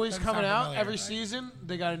beers always Doesn't coming sound out familiar, every right? season.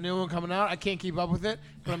 They got a new one coming out. I can't keep up with it,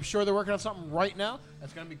 but I'm sure they're working on something right now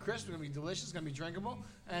that's going to be crisp, going to be delicious, it's going to be drinkable,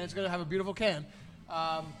 and it's going to have a beautiful can.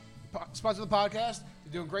 Sponsor of the podcast.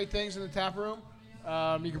 They're doing great things in the tap room.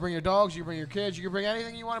 You can bring your dogs, you can bring your kids, you can bring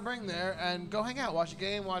anything you want to bring there, and go hang out, watch a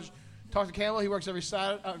game, talk to Campbell. He works every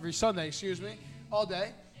Sunday, all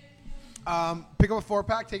day. Pick up a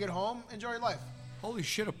 4-pack, take it home, enjoy your life. Holy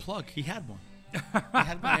shit, a plug. He had one. He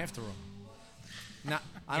had one after all.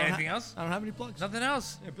 Anything else? I don't have any plugs. Nothing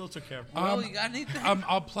else. Yeah, Bill took care of it. Will, you got anything?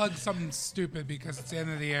 I'll plug something stupid because it's the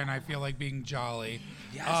end of the year and I feel like being jolly.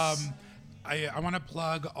 Yes. I want to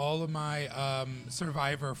plug all of my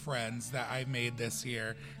Survivor friends that I made this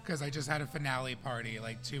year because I just had a finale party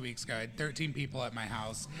like 2 weeks ago. I had 13 people at my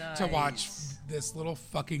house to watch this little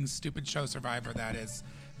fucking stupid show Survivor that is,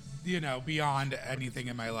 beyond anything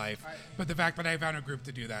in my life. But the fact that I found a group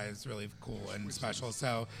to do that is really cool and special.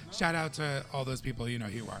 So shout out to all those people who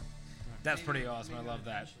you are. That's pretty awesome. I love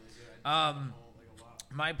that.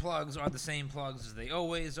 My plugs are the same plugs as they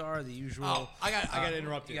always are, the usual. Oh, I got to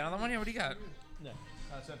interrupt You you. got another one here? What do you got?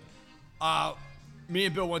 Me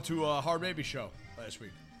and Bill went to a Hard Baby show last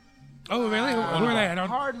week. Oh, really? Who are they? I don't.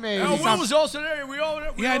 Hard maybe. Oh, Will was also there.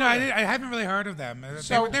 Yeah, no, I haven't really heard of them.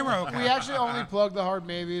 They were okay. We actually only plug the hard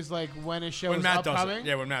maybes like when a show When is Matt does upcoming. it.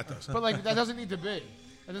 Yeah, when Matt does it. But like that doesn't need to be.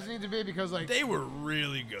 That doesn't need to be because like They were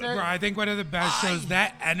really good. They're- Bro, I think one of the best shows.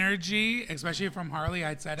 That energy, especially from Harley,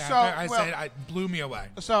 I said So, after, well- it blew me away.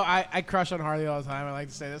 So I crush on Harley all the time. I like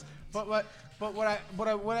to say this, but what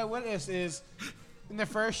I witnessed is in the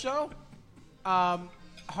first show,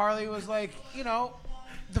 Harley was like,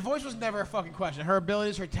 the voice was never a fucking question. Her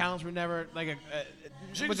abilities, her talents were never like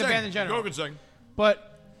She with can the sing. band in general. Go can sing.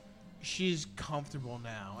 But she's comfortable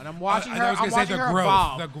now, and I'm watching her. I was I'm gonna say watching the her growth,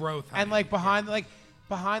 evolve. the growth, and honey.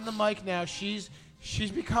 behind the mic now, she's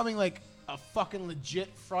becoming like a fucking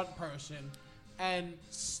legit front person, and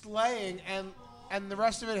slaying, and the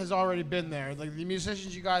rest of it has already been there. Like the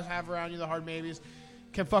musicians you guys have around you, the hard maybes,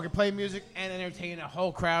 can fucking play music and entertain a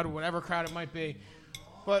whole crowd, whatever crowd it might be.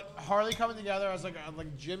 But Harley coming together as like a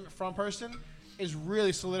gym front person is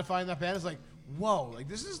really solidifying that band. It's like, whoa, like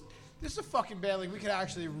this is a fucking band like we could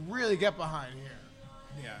actually really get behind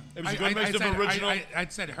here. Yeah, It was a good mix of original- I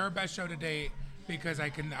said her best show to date because I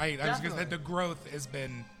was gonna say Definitely. the growth has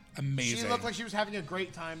been amazing. She looked like she was having a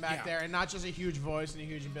great time back Yeah. there, and not just a huge voice and a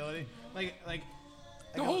huge ability.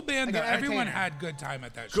 the whole band, like though, an everyone entertainer. had good time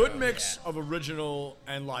at that show. Good mix of original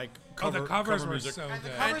and like Oh, the covers were music. so And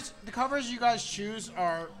good. the covers you guys choose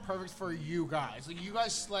are perfect for you guys. Like you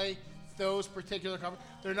guys slay those particular covers.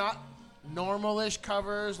 They're not normal-ish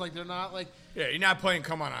covers. Like they're not like. Yeah, you're not playing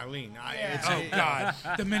 "Come On, Eileen." Oh God!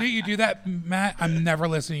 The minute you do that, Matt, I'm never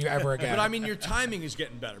listening to you ever again. But I mean, your timing is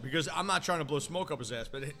getting better because I'm not trying to blow smoke up his ass,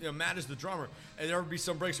 but Matt is the drummer, and there would be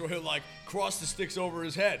some breaks where he'll like cross the sticks over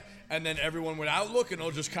his head, and then everyone without looking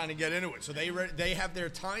will just kind of get into it. So they have their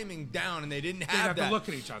timing down, and they didn't have to that. look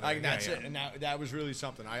at each other. Like, that's Yeah, it, and that was really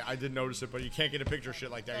something. I did notice it, but you can't get a picture of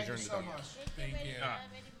shit like that Thank you during the so dog. much. Thank you.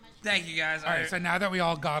 Thank you, guys. All right, so now that we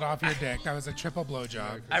all got off your dick, that was a triple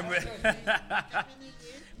blowjob.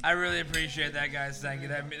 I really appreciate that, guys. Thank you.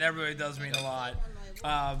 That really does mean a lot.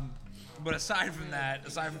 But aside from that,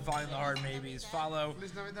 aside from following the Hard Maybes, follow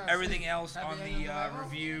everything else on the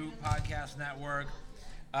Review Podcast Network.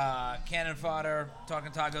 Cannon Fodder,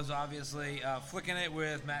 Talking Tacos, obviously. Flickin It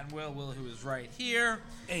with Matt and Will, who is right here.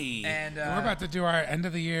 Hey, and we're about to do our end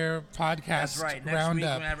of the year podcast. That's right. Next week we're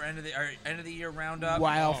gonna have our end of the year roundup.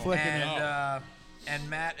 Wow, Flickin It. And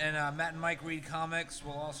Matt and Mike Read Comics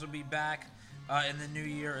will also be back in the new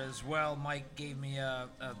year as well. Mike gave me a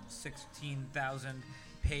 16,000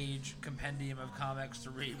 page compendium of comics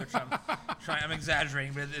to read, which I'm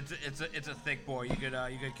exaggerating, but it's a thick boy. You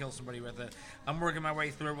could kill somebody with it. I'm working my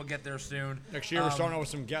way through it. We'll get there soon. Next year we're starting out with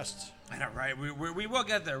some guests. I know, right? We will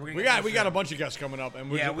get there. We got a bunch of guests coming up,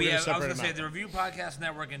 and we're I was gonna separate gonna them say out. the Review Podcast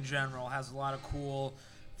Network in general has a lot of cool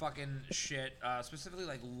fucking shit, specifically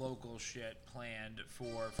like local shit planned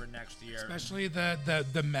for next year. Especially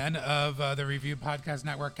the men of the Review Podcast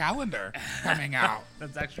Network calendar coming out.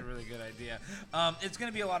 That's actually a really good idea. It's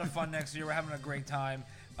going to be a lot of fun next year. We're having a great time.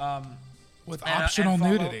 With And optional follow-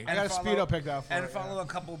 nudity. I got a Speedo picked out for and it, follow a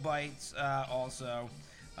couple bites also.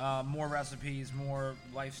 More recipes, more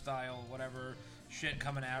lifestyle, whatever shit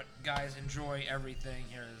coming out. Guys, enjoy everything.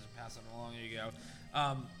 Here, just pass it along. Here you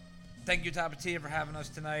go. Thank you, Tapatia, for having us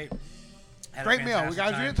tonight. Had a Great meal. We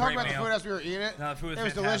fantastic didn't time. talk Great about the meal. food as we were eating it. No, the food was it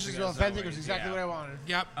was fantastic delicious. It was as authentic. It always, was exactly yeah. what I wanted.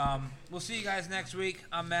 Yep. We'll see you guys next week.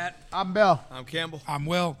 I'm Matt. I'm Bill. I'm Campbell. I'm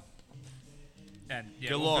Will. And Get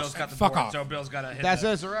Bill's lost. got the Fuck board, off. so Bill's got to hit That's it.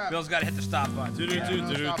 It's a wrap. Bill's got to hit the stop button. Stop What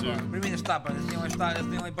button. do you mean the stop button? It's the only stop. It's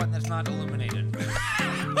the only button that's not illuminated.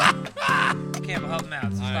 Campbell, help him out.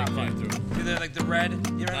 It's the I stop can't button. do it. Do they like the red?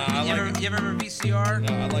 You ever I like you ever remember VCR?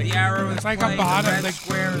 No, I like the it. arrow is It's like a play, bottom, the red like-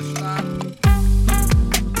 square is stop.